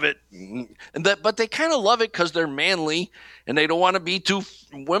who love it, but they kind of love it because they're manly and they don't want to be too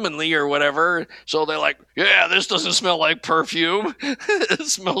womanly or whatever. So they're like, yeah, this doesn't smell like perfume. It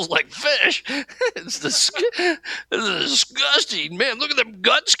smells like fish. It's disgusting. Man, look at them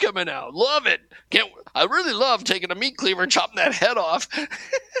guts coming out. Love it. I really love taking a meat cleaver and chopping that head off.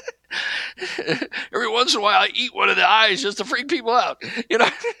 Every once in a while, I eat one of the eyes just to freak people out,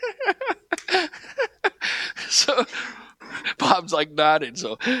 So Bob's like nodding.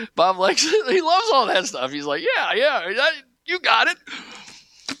 So Bob he loves all that stuff. He's like, yeah, you got it.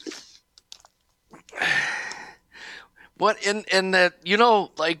 What and that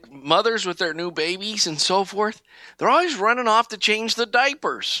like mothers with their new babies and so forth, they're always running off to change the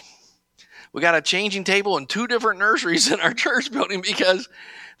diapers. We got a changing table in 2 different nurseries in our church building because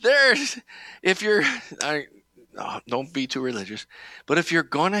don't be too religious, but if you're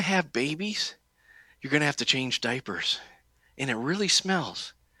going to have babies, you're going to have to change diapers. And it really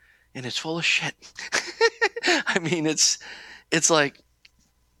smells. And it's full of shit. I mean, it's like,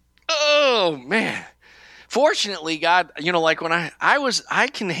 oh, man. Fortunately, God, like when I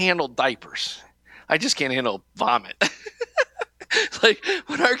can handle diapers. I just can't handle vomit. Like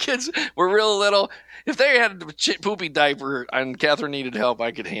when our kids were real little, if they had a poopy diaper and Catherine needed help,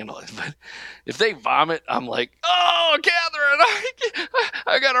 I could handle it. But if they vomit, I'm like, oh, Catherine,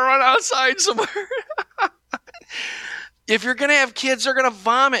 I got to run outside somewhere. If you're going to have kids, they're going to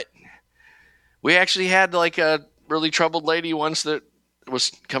vomit. We actually had like a really troubled lady once that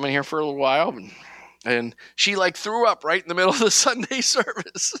was coming here for a little while. And she threw up right in the middle of the Sunday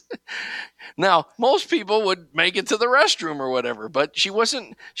service. Now, most people would make it to the restroom or whatever, but she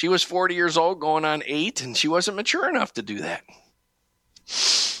wasn't. She was 40 years old, going on 8, and she wasn't mature enough to do that.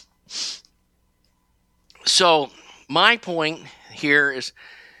 So my point here is,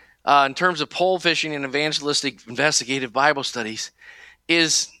 in terms of pole fishing and evangelistic investigative Bible studies,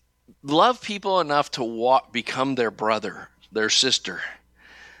 is love people enough to become their brother, their sister,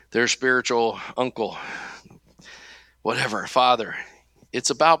 their spiritual uncle, whatever, father. It's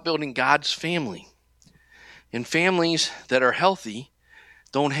about building God's family. And families that are healthy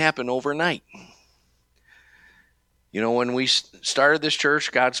don't happen overnight. You know, when we started this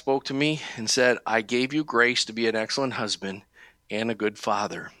church, God spoke to me and said, I gave you grace to be an excellent husband and a good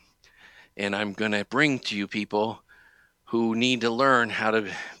father. And I'm going to bring to you people who need to learn how to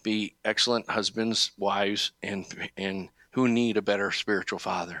be excellent husbands, wives, and who need a better spiritual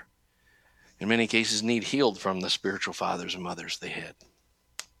father. In many cases, need healed from the spiritual fathers and mothers they had.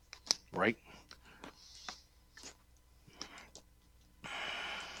 Right?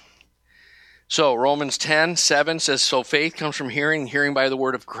 So Romans 10:7 says, so faith comes from hearing, hearing by the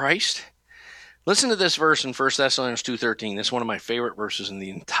word of Christ. Listen to this verse in 1 Thessalonians 2:13. This is one of my favorite verses in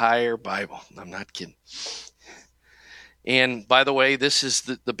the entire Bible. I'm not kidding. And by the way, this is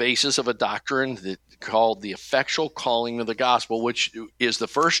the basis of a doctrine called the effectual calling of the gospel, which is the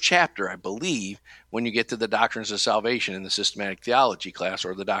first chapter, I believe, when you get to the doctrines of salvation in the systematic theology class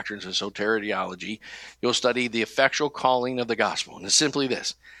or the doctrines of soteriology. You'll study the effectual calling of the gospel. And it's simply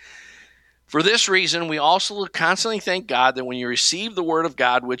this. For this reason, we also constantly thank God that when you received the word of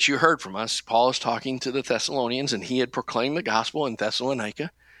God, which you heard from us, Paul is talking to the Thessalonians, and he had proclaimed the gospel in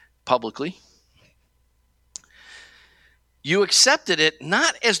Thessalonica publicly. You accepted it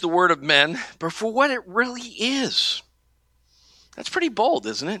not as the word of men, but for what it really is. That's pretty bold,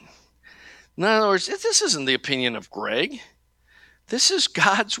 isn't it? In other words, this isn't the opinion of Greg. This is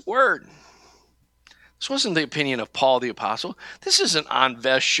God's word. This wasn't the opinion of Paul the Apostle. This isn't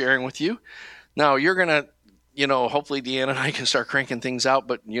Onvesh sharing with you. Now, you're going to, hopefully Deanna and I can start cranking things out,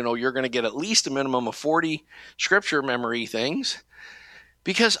 but, you're going to get at least a minimum of 40 scripture memory things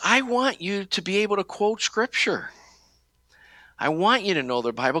because I want you to be able to quote scripture. I want you to know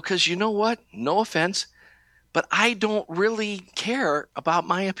the Bible because you know what? No offense, but I don't really care about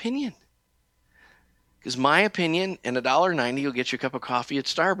my opinion. Because my opinion and $1.90 will get you a cup of coffee at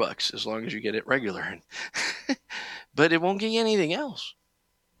Starbucks as long as you get it regular. But it won't get you anything else.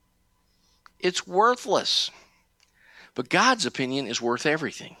 It's worthless. But God's opinion is worth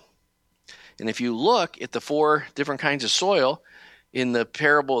everything. And if you look at the 4 different kinds of soil in the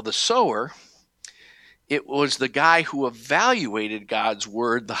parable of the sower, it was the guy who evaluated God's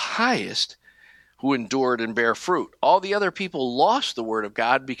word the highest who endured and bear fruit. All the other people lost the word of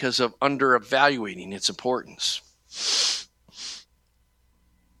God because of under-evaluating its importance.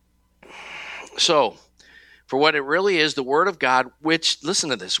 So, for what it really is, the word of God, which, listen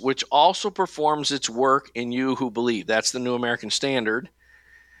to this, which also performs its work in you who believe. That's the New American Standard.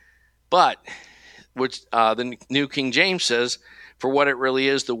 But, which the New King James says, for what it really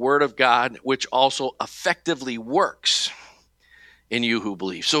is, the word of God, which also effectively works in you who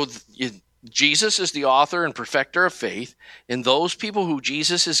believe. So, Jesus is the author and perfecter of faith, and those people who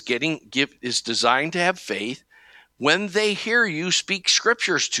Jesus is is designed to have faith, when they hear you speak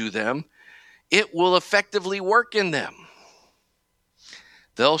scriptures to them, it will effectively work in them.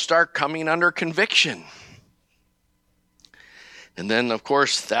 They'll start coming under conviction. And then, of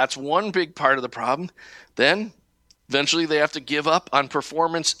course, that's one big part of the problem. Then, eventually, they have to give up on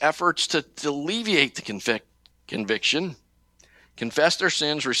performance efforts to alleviate the conviction. Confess their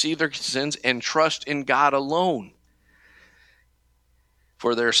sins, receive their sins, and trust in God alone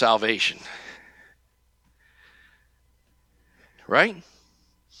for their salvation. Right?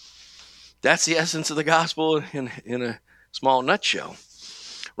 That's the essence of the gospel in a small nutshell.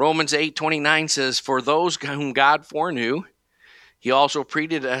 Romans 8:29 says, for those whom God foreknew, he also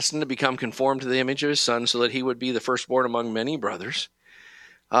predestined to become conformed to the image of his Son, so that he would be the firstborn among many brothers.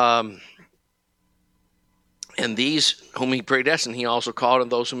 And these whom he predestined, he also called,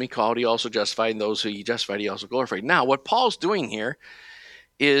 and those whom he called, he also justified, and those whom he justified, he also glorified. Now, what Paul's doing here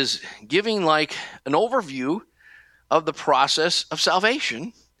is giving like an overview of the process of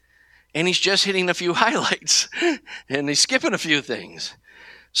salvation, and he's just hitting a few highlights, and he's skipping a few things.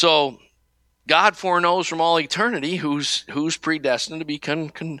 So, God foreknows from all eternity who's predestined to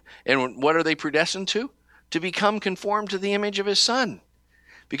become, and what are they predestined to? To become conformed to the image of his Son.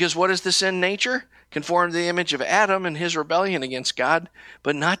 Because what is the sin nature? Conformed to the image of Adam and his rebellion against God,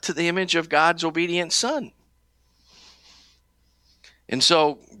 but not to the image of God's obedient Son. And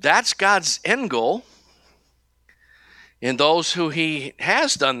so that's God's end goal. And those who he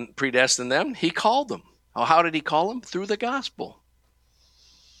has predestined them, he called them. How did he call them? Through the gospel.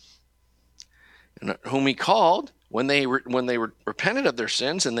 And whom he called, when they repented of their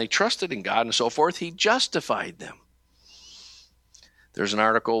sins and they trusted in God and so forth, he justified them. There's an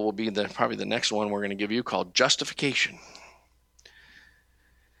article, will be probably the next one we're going to give you, called Justification.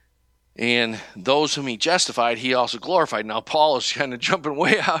 And those whom he justified, he also glorified. Now, Paul is kind of jumping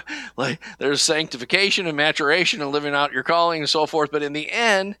way out. Like, there's sanctification and maturation and living out your calling and so forth. But in the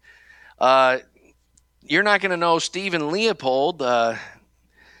end, you're not going to know Stephen Leopold the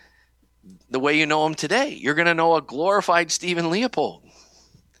way you know him today. You're going to know a glorified Stephen Leopold.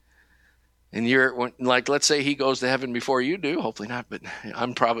 And let's say he goes to heaven before you do. Hopefully not, but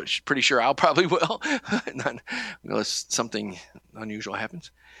I'm probably pretty sure I'll probably will, unless something unusual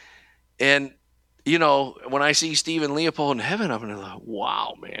happens. And, when I see Stephen Leopold in heaven, I'm going to go,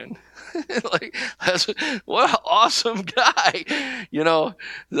 wow, man. What an awesome guy.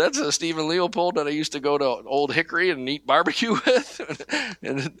 That's a Stephen Leopold that I used to go to Old Hickory and eat barbecue with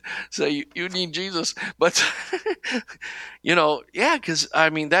and say, you need Jesus. But, because,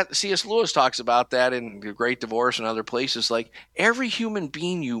 that C.S. Lewis talks about that in The Great Divorce and other places. Like, every human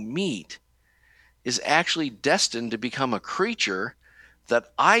being you meet is actually destined to become a creature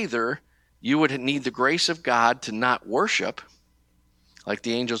that either you would need the grace of God to not worship, like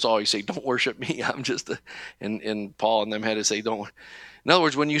the angels always say, don't worship me, I'm just and Paul and them had to say, don't. In other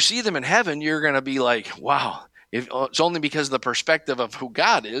words, when you see them in heaven, you're going to be like, wow, it's only because of the perspective of who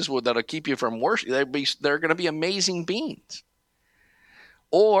God is that'll keep you from worship. They're going to be amazing beings.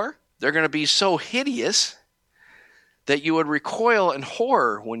 Or they're going to be so hideous that you would recoil in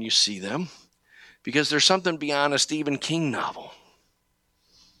horror when you see them, because there's something beyond a Stephen King novel.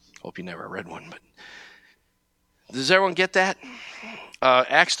 Hope you never read one, but does everyone get that?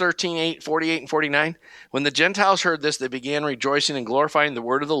 Acts 13, 48 and 49. When the Gentiles heard this, they began rejoicing and glorifying the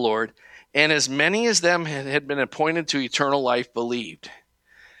word of the Lord, and as many as them had been appointed to eternal life believed.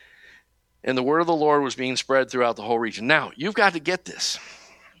 And the word of the Lord was being spread throughout the whole region. Now, you've got to get this.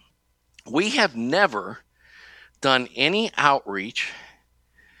 We have never done any outreach.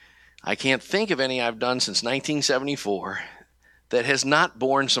 I can't think of any I've done since 1974 that has not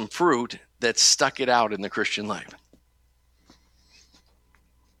borne some fruit that stuck it out in the Christian life.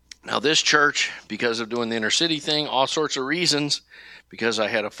 Now, this church, because of doing the inner city thing, all sorts of reasons, because I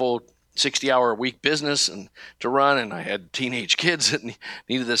had a full 60-hour-a-week business to run, and I had teenage kids that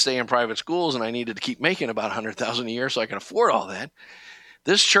needed to stay in private schools, and I needed to keep making about $100,000 a year so I could afford all that.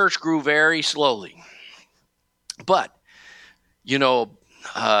 This church grew very slowly. But,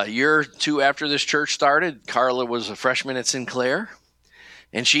 a year or two after this church started, Carla was a freshman at Sinclair,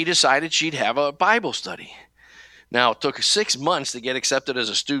 and she decided she'd have a Bible study. Now, it took 6 months to get accepted as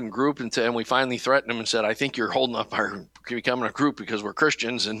a student group, and we finally threatened them and said, I think you're holding up our becoming a group because we're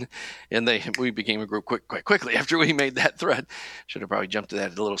Christians, and we became a group quite quickly after we made that threat. Should have probably jumped to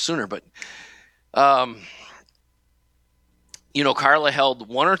that a little sooner, but Carla held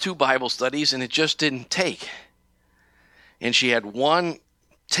 1 or 2 Bible studies, and it just didn't take. And she had one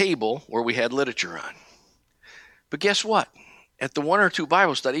table where we had literature on. But guess what? At the 1 or 2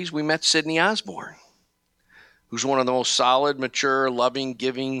 Bible studies, we met Sidney Osborne, who's one of the most solid, mature, loving,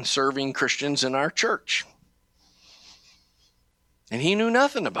 giving, serving Christians in our church. And he knew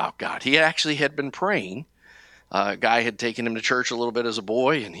nothing about God. He actually had been praying. A guy had taken him to church a little bit as a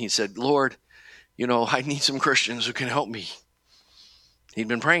boy, and he said, Lord, I need some Christians who can help me. He'd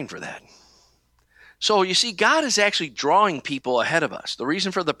been praying for that. So you see, God is actually drawing people ahead of us. The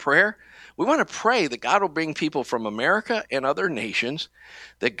reason for the prayer, we want to pray that God will bring people from America and other nations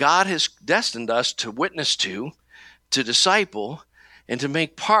that God has destined us to witness to disciple, and to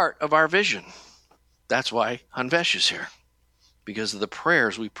make part of our vision. That's why Hanvesh is here, because of the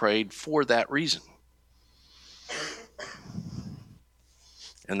prayers we prayed for that reason.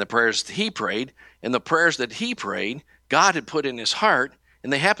 And the prayers that he prayed, God had put in his heart,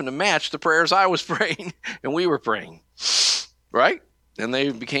 and they happened to match the prayers I was praying and we were praying. Right? And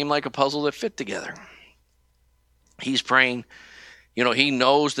they became like a puzzle that fit together. He's praying, he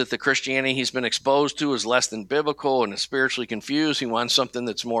knows that the Christianity he's been exposed to is less than biblical and is spiritually confused. He wants something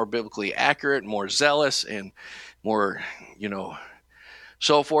that's more biblically accurate, more zealous, and more,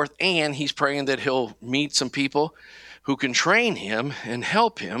 so forth. And he's praying that he'll meet some people who can train him and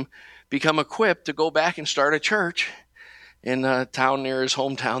help him become equipped to go back and start a church in a town near his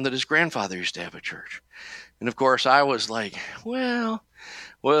hometown that his grandfather used to have a church. And of course, I was like, well,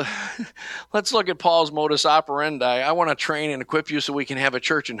 let's look at Paul's modus operandi. I want to train and equip you so we can have a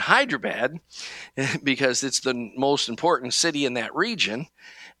church in Hyderabad because it's the most important city in that region.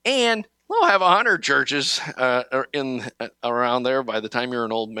 And We'll have 100 churches around there by the time you're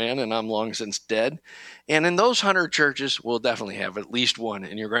an old man, and I'm long since dead. And in those 100 churches, we'll definitely have at least one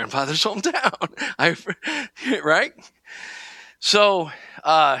in your grandfather's hometown. Right? So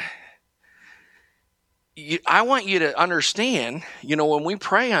I want you to understand, when we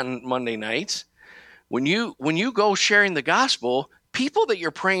pray on Monday nights, when you go sharing the gospel, people that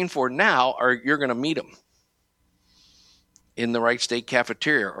you're praying for now you're going to meet them in the Wright State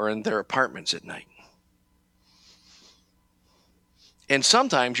cafeteria or in their apartments at night. And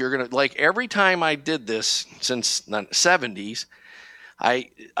sometimes you're going to, like every time I did this since the 70s,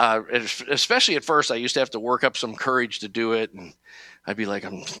 especially at first, I used to have to work up some courage to do it. And I'd be like,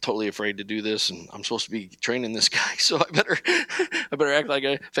 I'm totally afraid to do this. And I'm supposed to be training this guy. So I better act like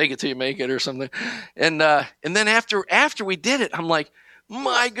I fake it till you make it or something. And then after we did it, I'm like,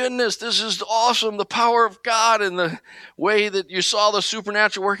 my goodness, this is awesome. The power of God and the way that you saw the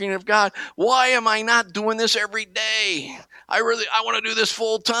supernatural working of God. Why am I not doing this every day? I want to do this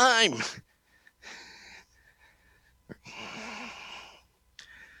full time.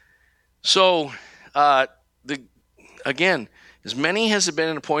 So, again, as many as have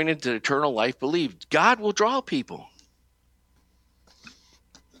been appointed to eternal life believe, God will draw people.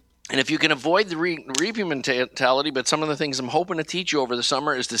 And if you can avoid the reaping mentality, but some of the things I'm hoping to teach you over the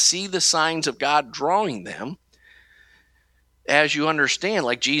summer is to see the signs of God drawing them as you understand,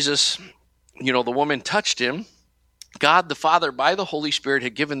 like Jesus, the woman touched him. God the Father, by the Holy Spirit,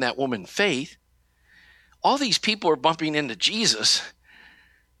 had given that woman faith. All these people are bumping into Jesus,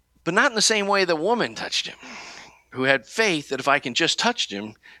 but not in the same way the woman touched him, who had faith that if I can just touch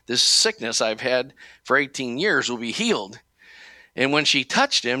him, this sickness I've had for 18 years will be healed. And when she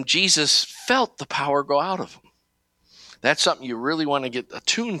touched him, Jesus felt the power go out of him. That's something you really want to get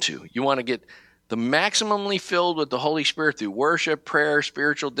attuned to. You want to get the maximally filled with the Holy Spirit through worship, prayer,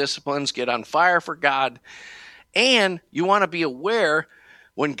 spiritual disciplines, get on fire for God. And you want to be aware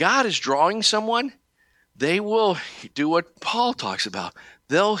when God is drawing someone, they will do what Paul talks about.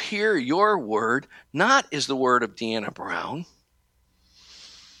 They'll hear your word, not as the word of Deanna Brown,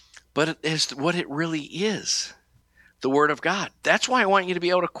 but as what it really is. The word of God. That's why I want you to be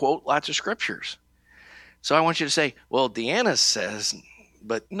able to quote lots of scriptures. So I want you to say, well, Deanna says,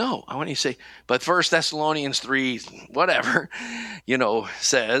 but no, I want you to say, but 1 Thessalonians 3, whatever,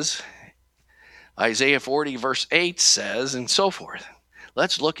 says, Isaiah 40 verse 8 says, and so forth.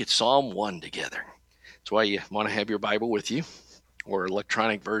 Let's look at Psalm 1 together. That's why you want to have your Bible with you or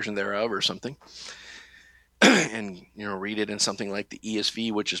electronic version thereof or something. And, read it in something like the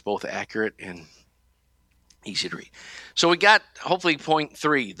ESV, which is both accurate and easy to read. So we got, hopefully, point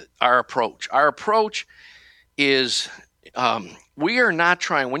 3, our approach. Our approach is we are not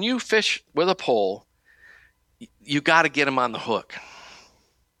trying, when you fish with a pole, you got to get them on the hook.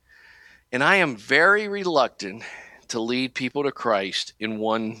 And I am very reluctant to lead people to Christ in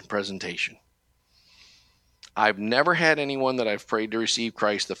one presentation. I've never had anyone that I've prayed to receive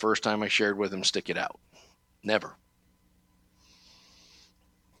Christ the first time I shared with them stick it out. Never.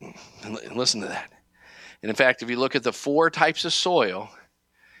 And listen to that. And in fact, if you look at the 4 types of soil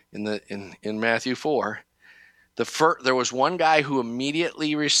in Matthew 4, there was one guy who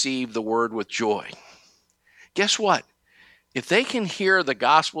immediately received the word with joy. Guess what? If they can hear the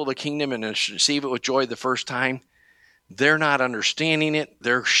gospel of the kingdom and receive it with joy the first time, they're not understanding it.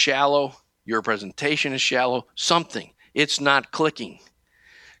 They're shallow. Your presentation is shallow. Something. It's not clicking.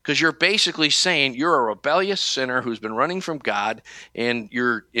 Because you're basically saying you're a rebellious sinner who's been running from God, and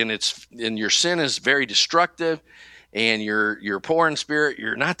your sin is very destructive, and you're poor in spirit.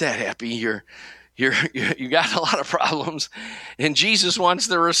 You're not that happy. You got a lot of problems, and Jesus wants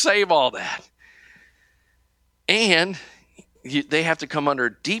to save all that. And they have to come under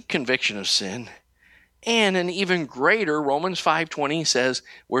deep conviction of sin, and an even greater. Romans 5:20 says,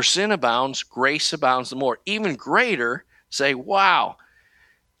 "Where sin abounds, grace abounds the more." Even greater. Say, "Wow.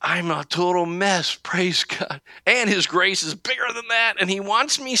 I'm a total mess, praise God. And his grace is bigger than that, and he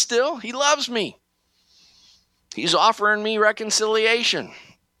wants me still. He loves me. He's offering me reconciliation."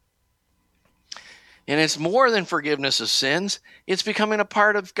 And it's more than forgiveness of sins. It's becoming a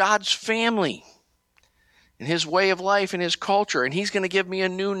part of God's family and his way of life and his culture. And he's going to give me a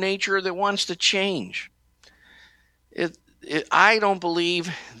new nature that wants to change. I don't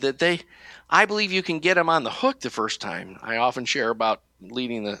believe that I believe you can get them on the hook the first time. I often share about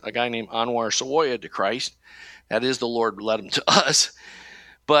leading a guy named Anwar Sawoya to Christ. That is, the Lord led him to us.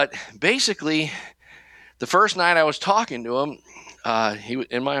 But basically, the first night I was talking to him, he was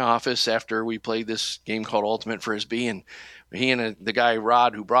in my office after we played this game called Ultimate Frisbee, and he and the guy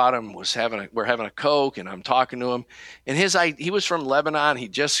Rod who brought him we're having a Coke, and I'm talking to him, and he was from Lebanon.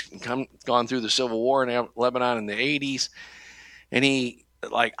 He'd just gone through the Civil War in Lebanon in the 80s, and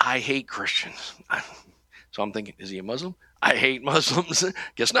I hate Christians. So I'm thinking, is he a Muslim? I hate Muslims.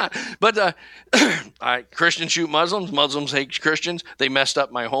 Guess not. But Christians shoot Muslims. Muslims hate Christians. They messed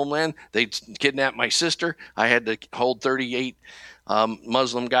up my homeland. They kidnapped my sister. I had to hold 38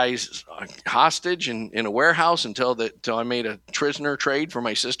 Muslim guys hostage in a warehouse until I made a prisoner trade for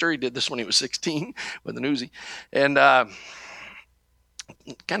my sister. He did this when he was 16 with an Uzi. And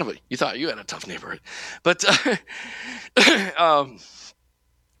you thought you had a tough neighborhood. But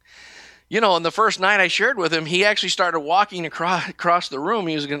and the first night I shared with him, he actually started walking across the room.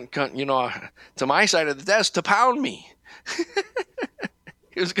 He was going to, to my side of the desk to pound me.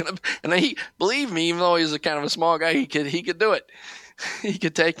 He was going to, and he believed me, even though he was a kind of a small guy, he could do it. He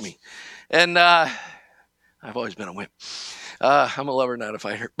could take me. And I've always been a wimp. I'm a lover, not a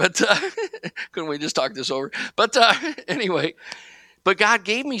fighter. But couldn't we just talk this over? But anyway, but God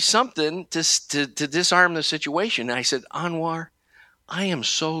gave me something to disarm the situation. And I said, Anwar, I am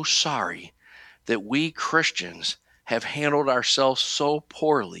so sorry that we Christians have handled ourselves so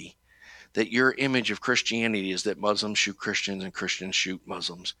poorly that your image of Christianity is that Muslims shoot Christians and Christians shoot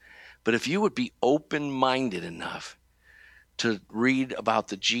Muslims. But if you would be open-minded enough to read about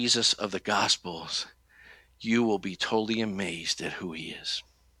the Jesus of the Gospels, you will be totally amazed at who he is.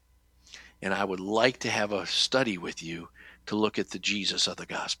 And I would like to have a study with you to look at the Jesus of the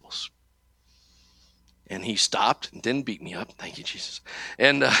Gospels. And he stopped and didn't beat me up. Thank you, Jesus.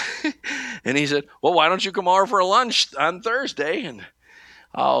 And and he said, well, why don't you come over for a lunch on Thursday? And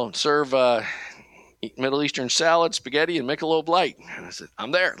I'll serve Middle Eastern salad, spaghetti, and Michelob Light. And I said,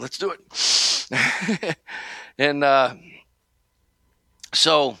 I'm there. Let's do it. And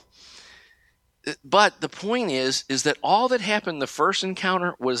but the point is that all that happened the first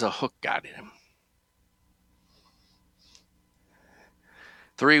encounter was a hook got in him.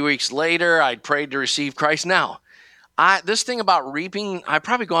 3 weeks later, I prayed to receive Christ. Now, this thing about reaping, I've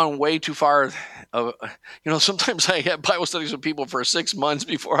probably gone way too far. Sometimes I have Bible studies with people for 6 months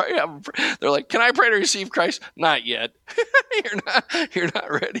before I have. They're like, "Can I pray to receive Christ?" Not yet. You're not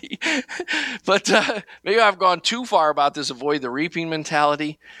ready. But maybe I've gone too far about this avoid the reaping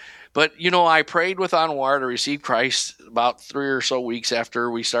mentality. But I prayed with Anwar to receive Christ about 3 or so weeks after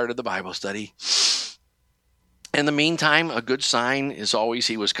we started the Bible study. In the meantime, a good sign is always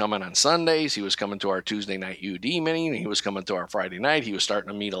he was coming on Sundays. He was coming to our Tuesday night UD meeting. He was coming to our Friday night. He was starting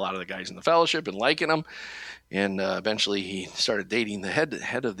to meet a lot of the guys in the fellowship and liking them. And eventually he started dating the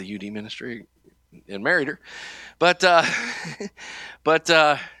head of the UD ministry and married her. But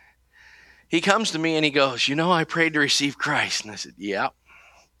he comes to me and he goes, I prayed to receive Christ. And I said, yeah.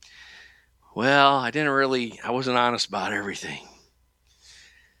 Well, I wasn't honest about everything.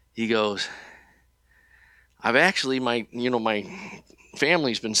 He goes, I've actually, my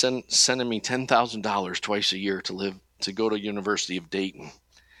family's been sending me $10,000 twice a year to go to University of Dayton.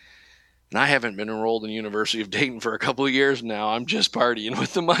 And I haven't been enrolled in University of Dayton for a couple of years now. I'm just partying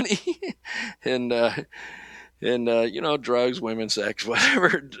with the money and drugs, women, sex,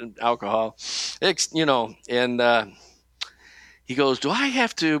 whatever, alcohol, and he goes, do I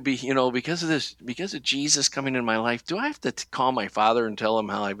have to be, because of Jesus coming in my life, do I have to call my father and tell him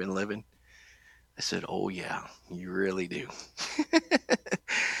how I've been living? I said, oh, yeah, you really do.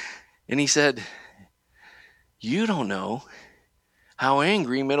 And he said, you don't know how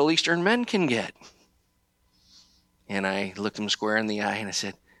angry Middle Eastern men can get. And I looked him square in the eye and I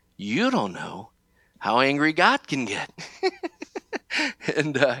said, you don't know how angry God can get.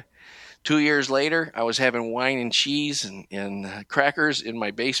 And 2 years later, I was having wine and cheese and crackers in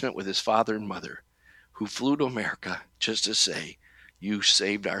my basement with his father and mother, who flew to America just to say, you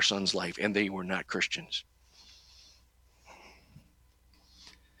saved our son's life, and they were not Christians.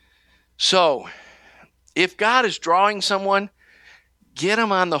 So, if God is drawing someone, get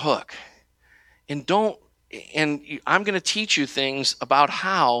them on the hook. And I'm going to teach you things about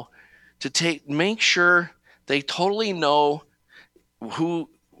how to make sure they totally know who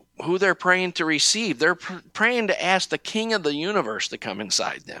they're praying to receive. They're praying to ask the King of the universe to come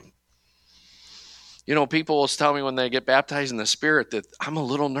inside them. People will tell me when they get baptized in the Spirit that I'm a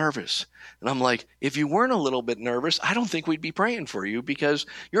little nervous. And I'm like, if you weren't a little bit nervous, I don't think we'd be praying for you, because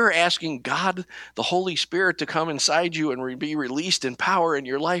you're asking God, the Holy Spirit, to come inside you and be released in power in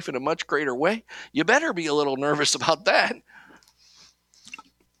your life in a much greater way. You better be a little nervous about that.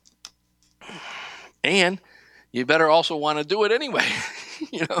 And you better also want to do it anyway,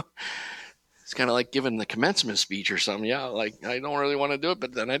 It's kind of like giving the commencement speech or something. Yeah, like I don't really want to do it,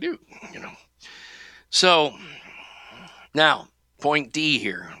 but then I do, So now, point D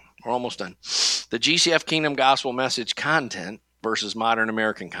here. We're almost done. The GCF Kingdom Gospel Message content versus modern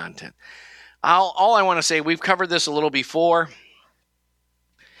American content. All I want to say, we've covered this a little before.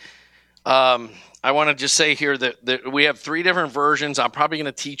 I want to just say here that we have 3 different versions. I'm probably going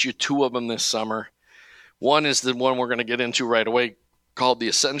to teach you 2 of them this summer. One is the one we're going to get into right away, called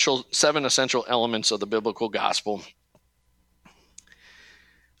the 7 essential elements of the biblical gospel.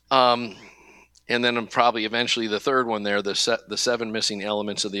 And then probably eventually the third one there, the 7 missing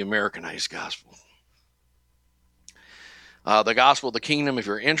elements of the Americanized gospel. The Gospel of the Kingdom, if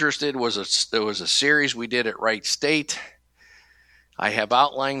you're interested, there was a series we did at Wright State. I have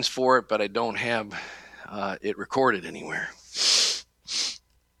outlines for it, but I don't have it recorded anywhere.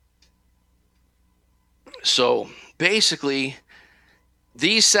 So basically,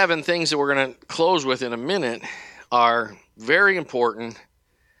 these 7 things that we're going to close with in a minute are very important,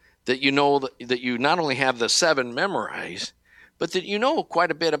 that you know that you not only have the 7 memorized, but that you know quite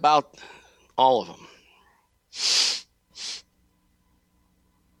a bit about all of them.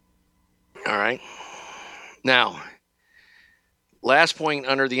 All right. Now, last point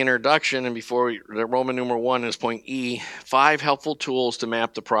under the introduction, and before the Roman numeral 1 is point E, 5 helpful tools to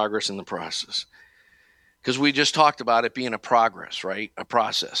map the progress in the process. Because we just talked about it being a progress, right? A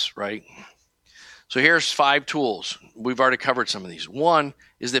process, right? So here's 5 tools. We've already covered some of these. 1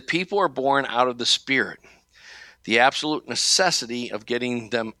 is that people are born out of the Spirit. The absolute necessity of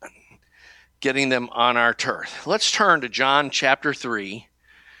getting them on our turf. Let's turn to John chapter 3,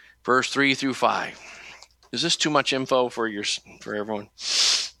 verse 3 through 5. Is this too much info for everyone?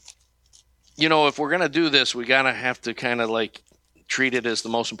 If we're going to do this, we got to have to kind of like treat it as the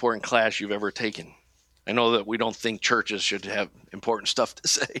most important class you've ever taken. I know that we don't think churches should have important stuff to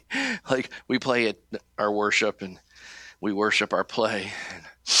say. Like we play at our worship and we worship our play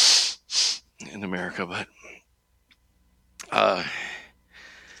in America. But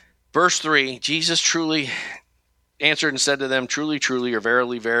verse 3, Jesus truly answered and said to them, truly, truly, or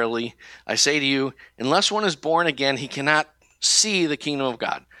verily, verily, I say to you, unless one is born again, he cannot see the kingdom of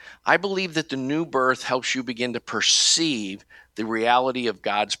God. I believe that the new birth helps you begin to perceive the reality of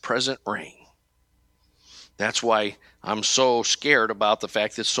God's present reign. That's why I'm so scared about the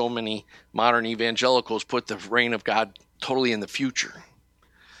fact that so many modern evangelicals put the reign of God totally in the future.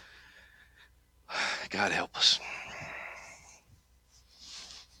 God help us.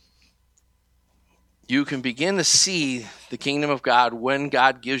 You can begin to see the kingdom of God when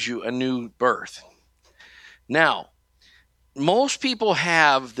God gives you a new birth. Now, most people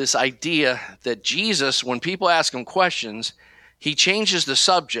have this idea that Jesus, when people ask him questions, he changes the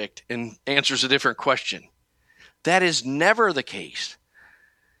subject and answers a different question. That is never the case.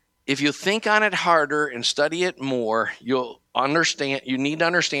 If you think on it harder and study it more, you'll understand. You need to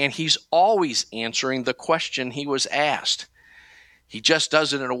understand he's always answering the question he was asked. He just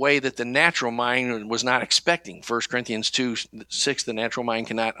does it in a way that the natural mind was not expecting. 1 Corinthians 2:6, the natural mind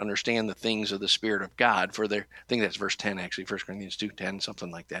cannot understand the things of the Spirit of God. I think that's verse 10 actually, 1 Corinthians 2:10, something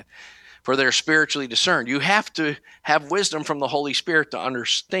like that. For they're spiritually discerned. You have to have wisdom from the Holy Spirit to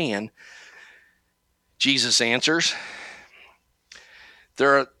understand Jesus' answers.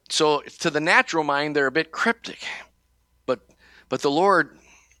 So to the natural mind, they're a bit cryptic. But the Lord,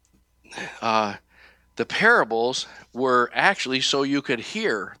 the parables were actually so you could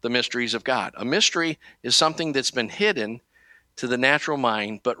hear the mysteries of God. A mystery is something that's been hidden to the natural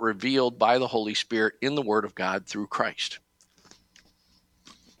mind, but revealed by the Holy Spirit in the Word of God through Christ.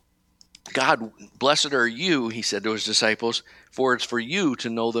 God, blessed are you, he said to his disciples, for it's for you to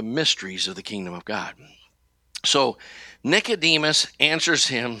know the mysteries of the kingdom of God. So Nicodemus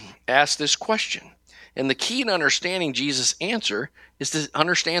asks this question. And the key to understanding Jesus' answer is to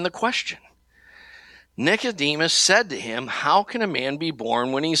understand the question. Nicodemus said to him, how can a man be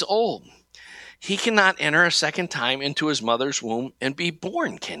born when he's old? He cannot enter a second time into his mother's womb and be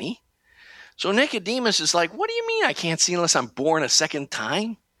born, can he? So Nicodemus is like, what do you mean I can't see unless I'm born a second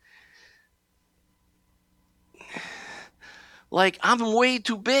time? Like, I'm way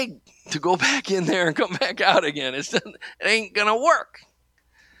too big to go back in there and come back out again. It ain't going to work.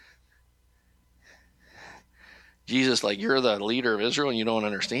 Jesus, like, you're the leader of Israel and you don't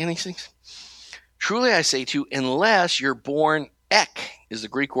understand these things? Truly I say to you, unless you're born, ek is the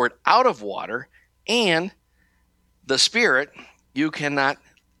Greek word, out of water and the Spirit, you cannot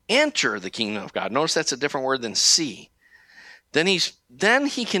enter the kingdom of God. Notice that's a different word than see. Then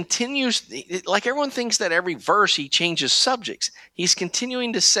he continues, like everyone thinks that every verse he changes subjects. He's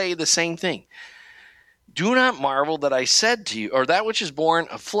continuing to say the same thing. Do not marvel that I said to you, or that which is born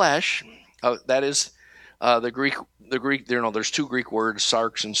of flesh, That is the Greek. There's two Greek words,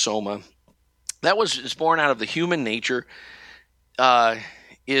 sarx and soma. That is born out of the human nature.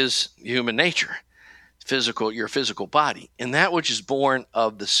 Is human nature, your physical body, and that which is born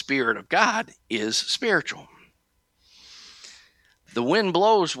of the Spirit of God is spiritual. The wind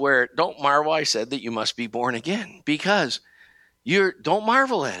blows where, don't marvel, I said that you must be born again, because don't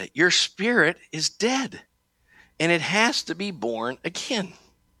marvel at it. Your spirit is dead, and it has to be born again.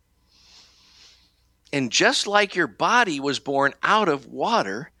 And just like your body was born out of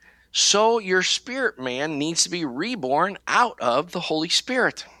water, so your spirit man needs to be reborn out of the Holy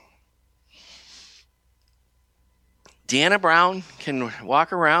Spirit. Deanna Brown can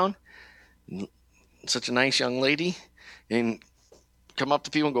walk around, such a nice young lady, and come up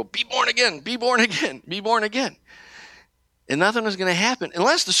to people and go, be born again, be born again, be born again. And nothing is going to happen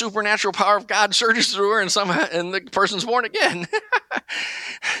unless the supernatural power of God surges through her and the person's born again.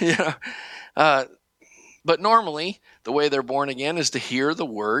 But normally, the way they're born again is to hear the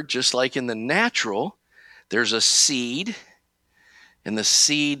word, just like in the natural. There's a seed, and the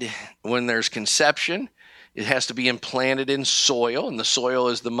seed, when there's conception, it has to be implanted in soil, and the soil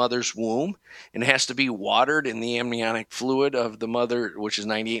is the mother's womb, and it has to be watered in the amniotic fluid of the mother, which is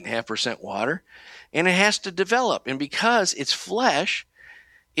 98.5% water, and it has to develop. And because it's flesh,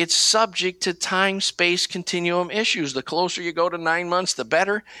 it's subject to time-space continuum issues. The closer you go to 9 months, the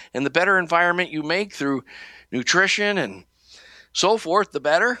better, and the better environment you make through nutrition and so forth, the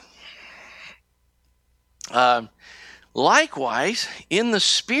better. Likewise, in the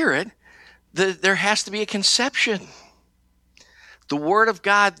Spirit, there has to be a conception. The Word of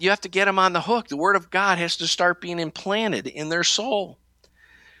God, you have to get them on the hook. The Word of God has to start being implanted in their soul.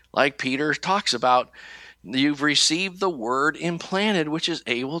 Like Peter talks about, you've received the Word implanted, which is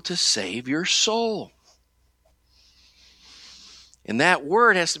able to save your soul. And that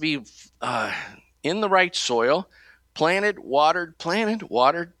Word has to be in the right soil, planted, watered,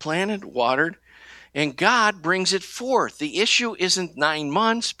 and God brings it forth. The issue isn't 9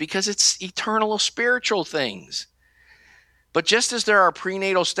 months because it's eternal spiritual things. But just as there are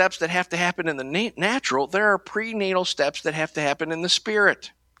prenatal steps that have to happen in the natural, there are prenatal steps that have to happen in the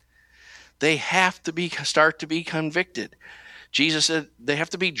spirit. They have to start to be convicted. Jesus said they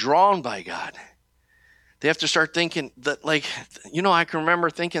have to be drawn by God. They have to start thinking that, I can remember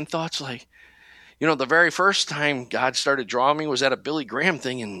thinking thoughts like, the very first time God started drawing me was at a Billy Graham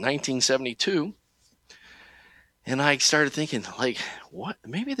thing in 1972. And I started thinking, what?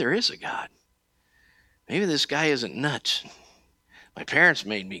 Maybe there is a God. Maybe this guy isn't nuts. My parents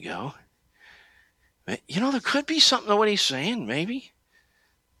made me go. There could be something to what he's saying, maybe.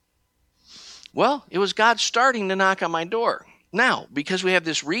 Well, it was God starting to knock on my door. Now, because we have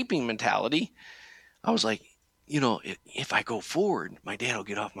this reaping mentality, I was like, if I go forward, my dad will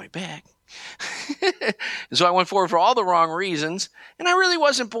get off my back. And so I went forward for all the wrong reasons, and I really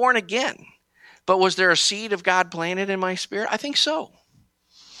wasn't born again. But was there a seed of God planted in my spirit? I think so.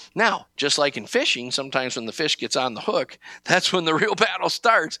 Now, just like in fishing, sometimes when the fish gets on the hook, that's when the real battle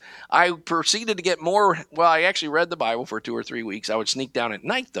starts. I proceeded to get more. Well, I actually read the Bible for 2 or 3 weeks. I would sneak down at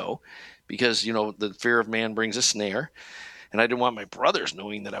night, though, because, the fear of man brings a snare. And I didn't want my brothers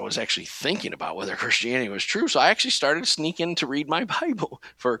knowing that I was actually thinking about whether Christianity was true. So I actually started sneaking to read my Bible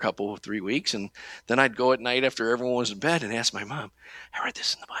for a couple of 3 weeks. And then I'd go at night after everyone was in bed and ask my mom, I read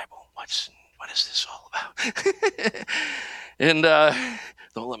this in the Bible. What is this all about? And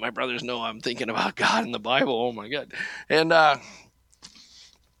don't let my brothers know I'm thinking about God in the Bible. Oh, my God. And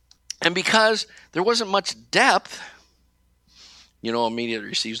because there wasn't much depth, immediately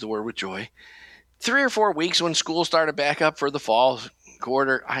receives the word with joy. 3 or 4 weeks when school started back up for the fall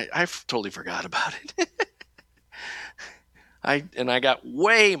quarter, I totally forgot about it. I got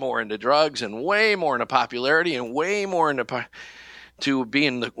way more into drugs and way more into popularity and way more into to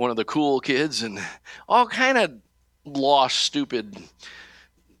being one of the cool kids and all kind of lost, stupid,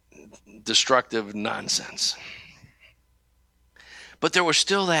 destructive nonsense. But there was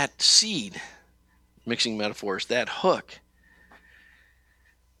still that seed, mixing metaphors, that hook.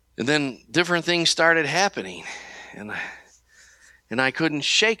 And then different things started happening, and I couldn't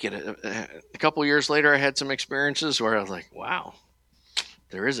shake it. A couple years later, I had some experiences where I was like, wow,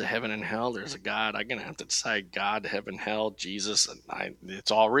 there is a heaven and hell. There's a God. I'm going to have to decide God, heaven, hell, Jesus. And it's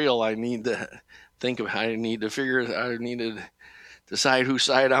all real. I need to I need to decide whose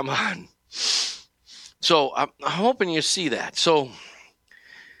side I'm on. So I'm hoping you see that. So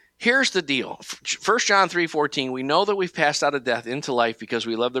here's the deal. 1 John 3:14, we know that we've passed out of death into life because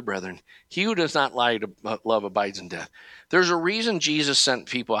we love the brethren. He who does not lie to love abides in death. There's a reason Jesus sent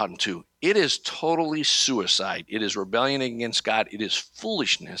people out into. It is totally suicide. It is rebellion against God. It is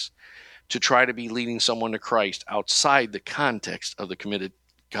foolishness to try to be leading someone to Christ outside the context of the committed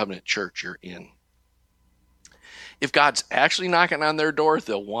covenant church you're in. If God's actually knocking on their door,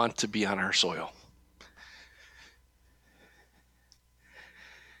 they'll want to be on our soil.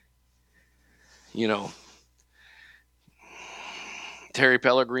 You know, Terry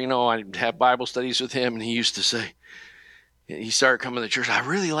Pellegrino, I'd have Bible studies with him, and he used to say, he started coming to church, I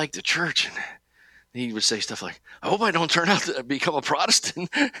really like the church. And he would say stuff like, I hope I don't turn out to become a Protestant,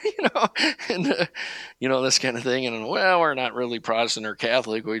 and this kind of thing. And, well, we're not really Protestant or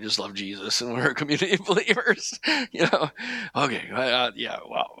Catholic. We just love Jesus, and we're a community of believers, Okay, yeah,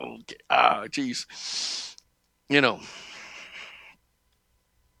 well, okay, geez.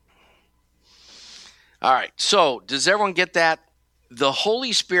 All right, so does everyone get that? The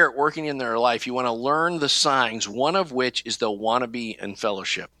Holy Spirit working in their life, you want to learn the signs, one of which is they'll want to be in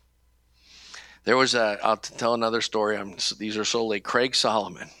fellowship. There was I'll tell another story. These are so late. Craig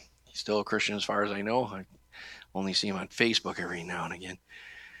Solomon. He's still a Christian as far as I know. I only see him on Facebook every now and again.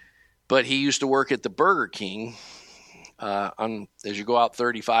 But he used to work at the Burger King as you go out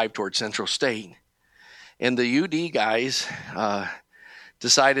 35 towards Central State. And the UD guys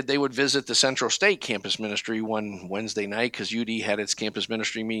decided they would visit the Central State campus ministry one Wednesday night because UD had its campus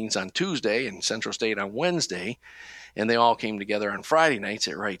ministry meetings on Tuesday and Central State on Wednesday. And they all came together on Friday nights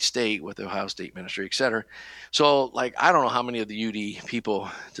at Wright State with the Ohio State ministry, et cetera. So, I don't know how many of the UD people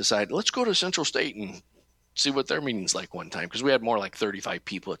decided, let's go to Central State and see what their meeting's like one time. Because we had more like 35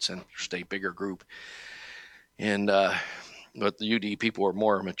 people at Central State, bigger group. And but the UD people were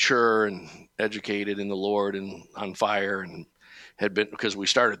more mature and educated in the Lord and on fire and had been, because we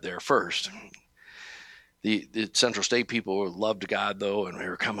started there first. The Central State people loved God, though, and we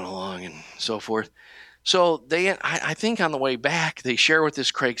were coming along and so forth. So I think on the way back, they share with this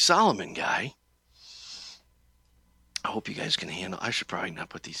Craig Solomon guy. I hope you guys can handle. I should probably not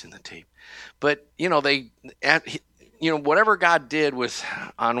put these in the tape, but whatever God did with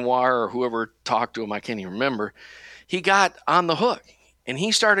Anwar or whoever talked to him, I can't even remember. He got on the hook, and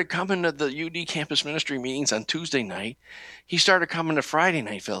he started coming to the UD campus ministry meetings on Tuesday night. He started coming to Friday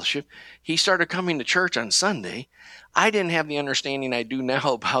night fellowship. He started coming to church on Sunday. I didn't have the understanding I do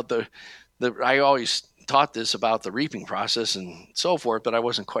now about I always taught this about the reaping process and so forth, but I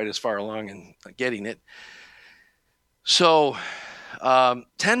wasn't quite as far along in getting it. So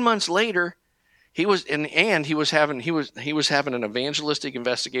 10 months later, he was having an evangelistic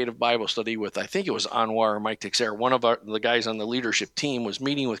investigative Bible study with, I think it was Anwar or Mike Teixeira. One of the guys on the leadership team was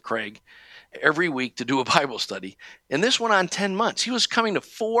meeting with Craig every week to do a Bible study. And this went on 10 months. He was coming to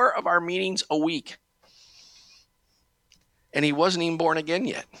 4 of our meetings a week. And he wasn't even born again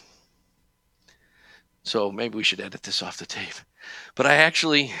yet. So maybe we should edit this off the tape. But I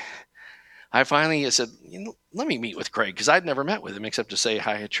finally said, let me meet with Craig, because I'd never met with him except to say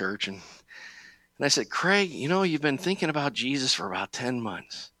hi at church. And I said, Craig, you've been thinking about Jesus for about 10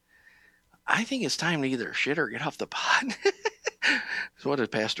 months. I think it's time to either shit or get off the pot. So what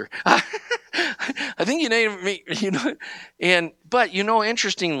did Pastor? I think you named me, but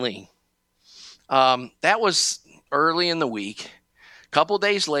interestingly, that was early in the week. A couple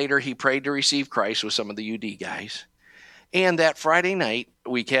days later, he prayed to receive Christ with some of the UD guys. And that Friday night,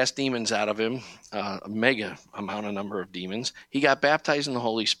 we cast demons out of him, a mega number of demons. He got baptized in the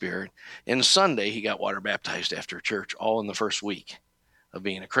Holy Spirit. And Sunday, he got water baptized after church, all in the first week of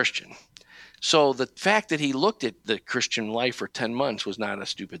being a Christian. So the fact that he looked at the Christian life for 10 months was not a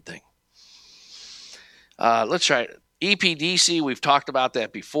stupid thing. Let's try it. EPDC, we've talked about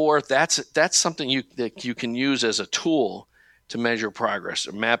that before. That's something that you can use as a tool to measure progress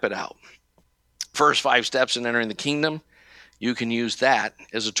or map it out. First 5 steps in entering the kingdom, you can use that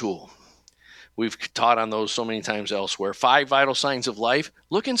as a tool. We've taught on those so many times elsewhere. 5 vital signs of life.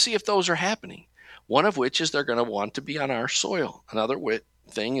 Look and see if those are happening. One of which is they're going to want to be on our soil. Another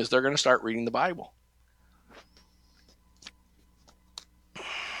thing is they're going to start reading the Bible.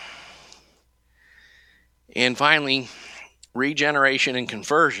 And finally, regeneration and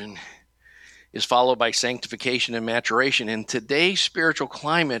conversion is followed by sanctification and maturation. In today's spiritual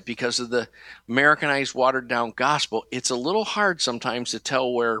climate, because of the Americanized, watered-down gospel, it's a little hard sometimes to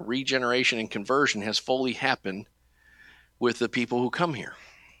tell where regeneration and conversion has fully happened with the people who come here.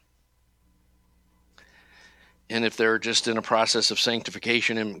 And if they're just in a process of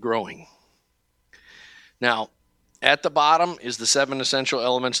sanctification and growing. Now, at the bottom is the 7 essential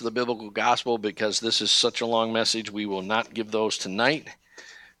elements of the biblical gospel. Because this is such a long message, we will not give those tonight.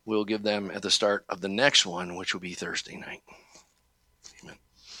 We'll give them at the start of the next one, which will be Thursday night.